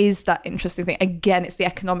think it is that interesting thing. Again, it's the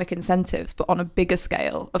economic incentives, but on a bigger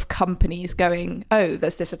scale of companies going, oh,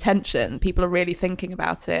 there's this attention. People are really thinking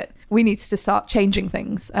about it. We need to start changing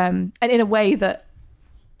things. And in a way that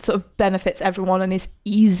sort of benefits everyone and is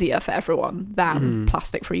easier for everyone than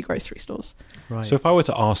plastic-free grocery stores. Right. So if I were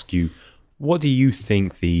to ask you, what do you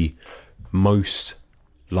think the most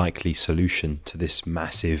likely solution to this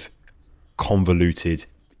massive, convoluted,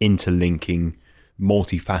 interlinking,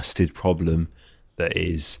 multifaceted problem that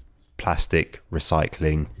is plastic,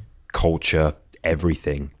 recycling, culture,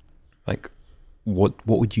 everything, like what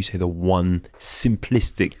would you say the one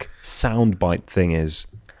simplistic soundbite thing is?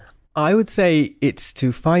 I would say it's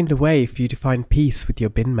to find a way for you to find peace with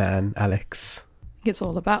your bin man, Alex. I think it's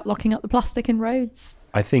all about locking up the plastic in roads.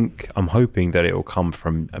 I'm hoping that it will come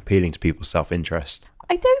from appealing to people's self-interest.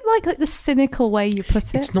 I don't like the cynical way you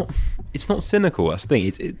put it. It's not cynical. That's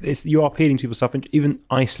the thing. It's you are appealing to people's self-interest. Even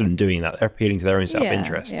Iceland doing that, they're appealing to their own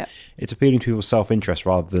self-interest. Yeah. It's appealing to people's self-interest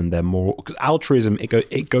rather than their moral. Because altruism,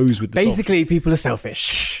 it goes with the basically people are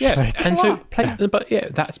selfish. Yeah, and so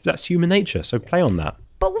that's human nature. So play on that.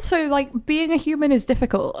 But also, like, being a human is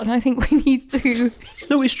difficult, and I think we need to.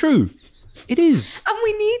 No, it's true. It is, and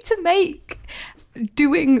we need to make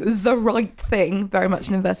doing the right thing, very much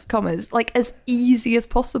in inverted commas, like as easy as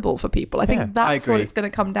possible for people. I think that's what it's going to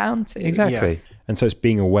come down to. Exactly. Yeah. And so it's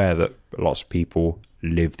being aware that lots of people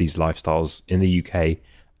live these lifestyles in the UK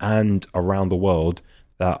and around the world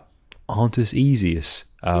that aren't as easy as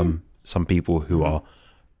some people who are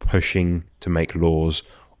pushing to make laws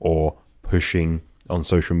or pushing on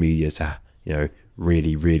social media to,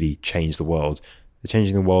 really, really change the world. They're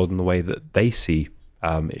changing the world in the way that they see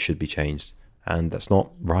it should be changed. And that's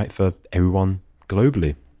not right for everyone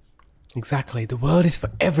globally. Exactly. The world is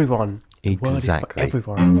for everyone. The world is for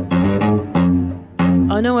everyone.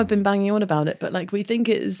 I know I've been banging on about it, but we think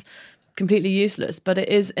it is completely useless, but it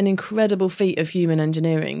is an incredible feat of human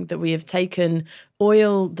engineering that we have taken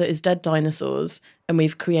oil that is dead dinosaurs and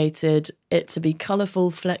we've created it to be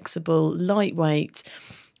colourful, flexible, lightweight.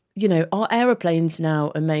 Our aeroplanes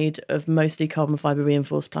now are made of mostly carbon fibre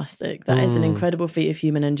reinforced plastic. That is an incredible feat of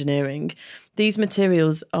human engineering. These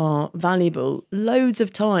materials are valuable. Loads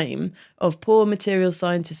of time of poor material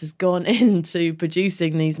scientists has gone into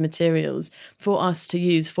producing these materials for us to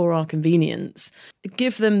use for our convenience.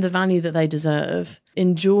 Give them the value that they deserve.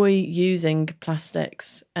 Enjoy using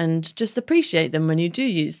plastics and just appreciate them when you do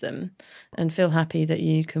use them, and feel happy that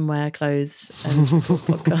you can wear clothes and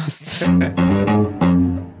podcasts.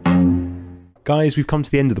 Guys, we've come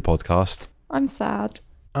to the end of the podcast. I'm sad.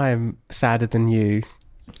 I'm sadder than you.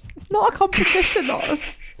 It's not a competition,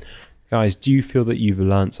 Oz. Guys, do you feel that you've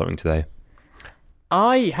learned something today?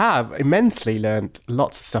 I have immensely learned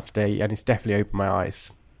lots of stuff today, and it's definitely opened my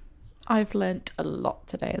eyes. I've learnt a lot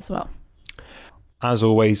today as well. As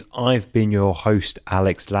always, I've been your host,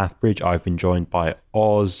 Alex Lathbridge. I've been joined by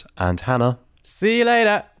Oz and Hannah. See you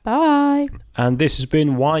later. Bye. And this has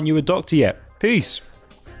been Why Aren't You a Doctor Yet? Peace.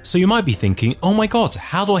 So you might be thinking, oh my god,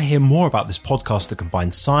 how do I hear more about this podcast that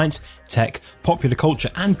combines science, tech, popular culture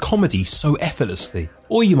and comedy so effortlessly?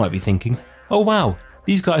 Or you might be thinking, oh wow,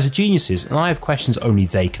 these guys are geniuses and I have questions only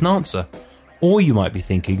they can answer. Or you might be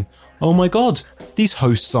thinking, oh my god, these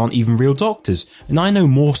hosts aren't even real doctors and I know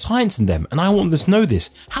more science than them and I want them to know this.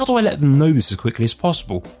 How do I let them know this as quickly as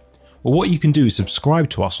possible? Well, what you can do is subscribe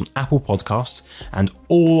to us on Apple Podcasts and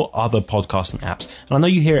all other podcasting apps. And I know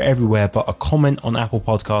you hear it everywhere, but a comment on Apple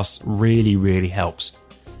Podcasts really, really helps.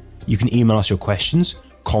 You can email us your questions,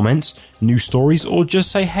 comments, news stories, or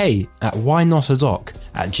just say hey at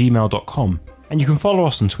whynotadoc@gmail.com. And you can follow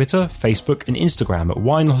us on Twitter, Facebook, and Instagram at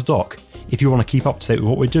whynotadoc if you want to keep up to date with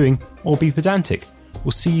what we're doing or be pedantic.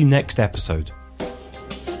 We'll see you next episode.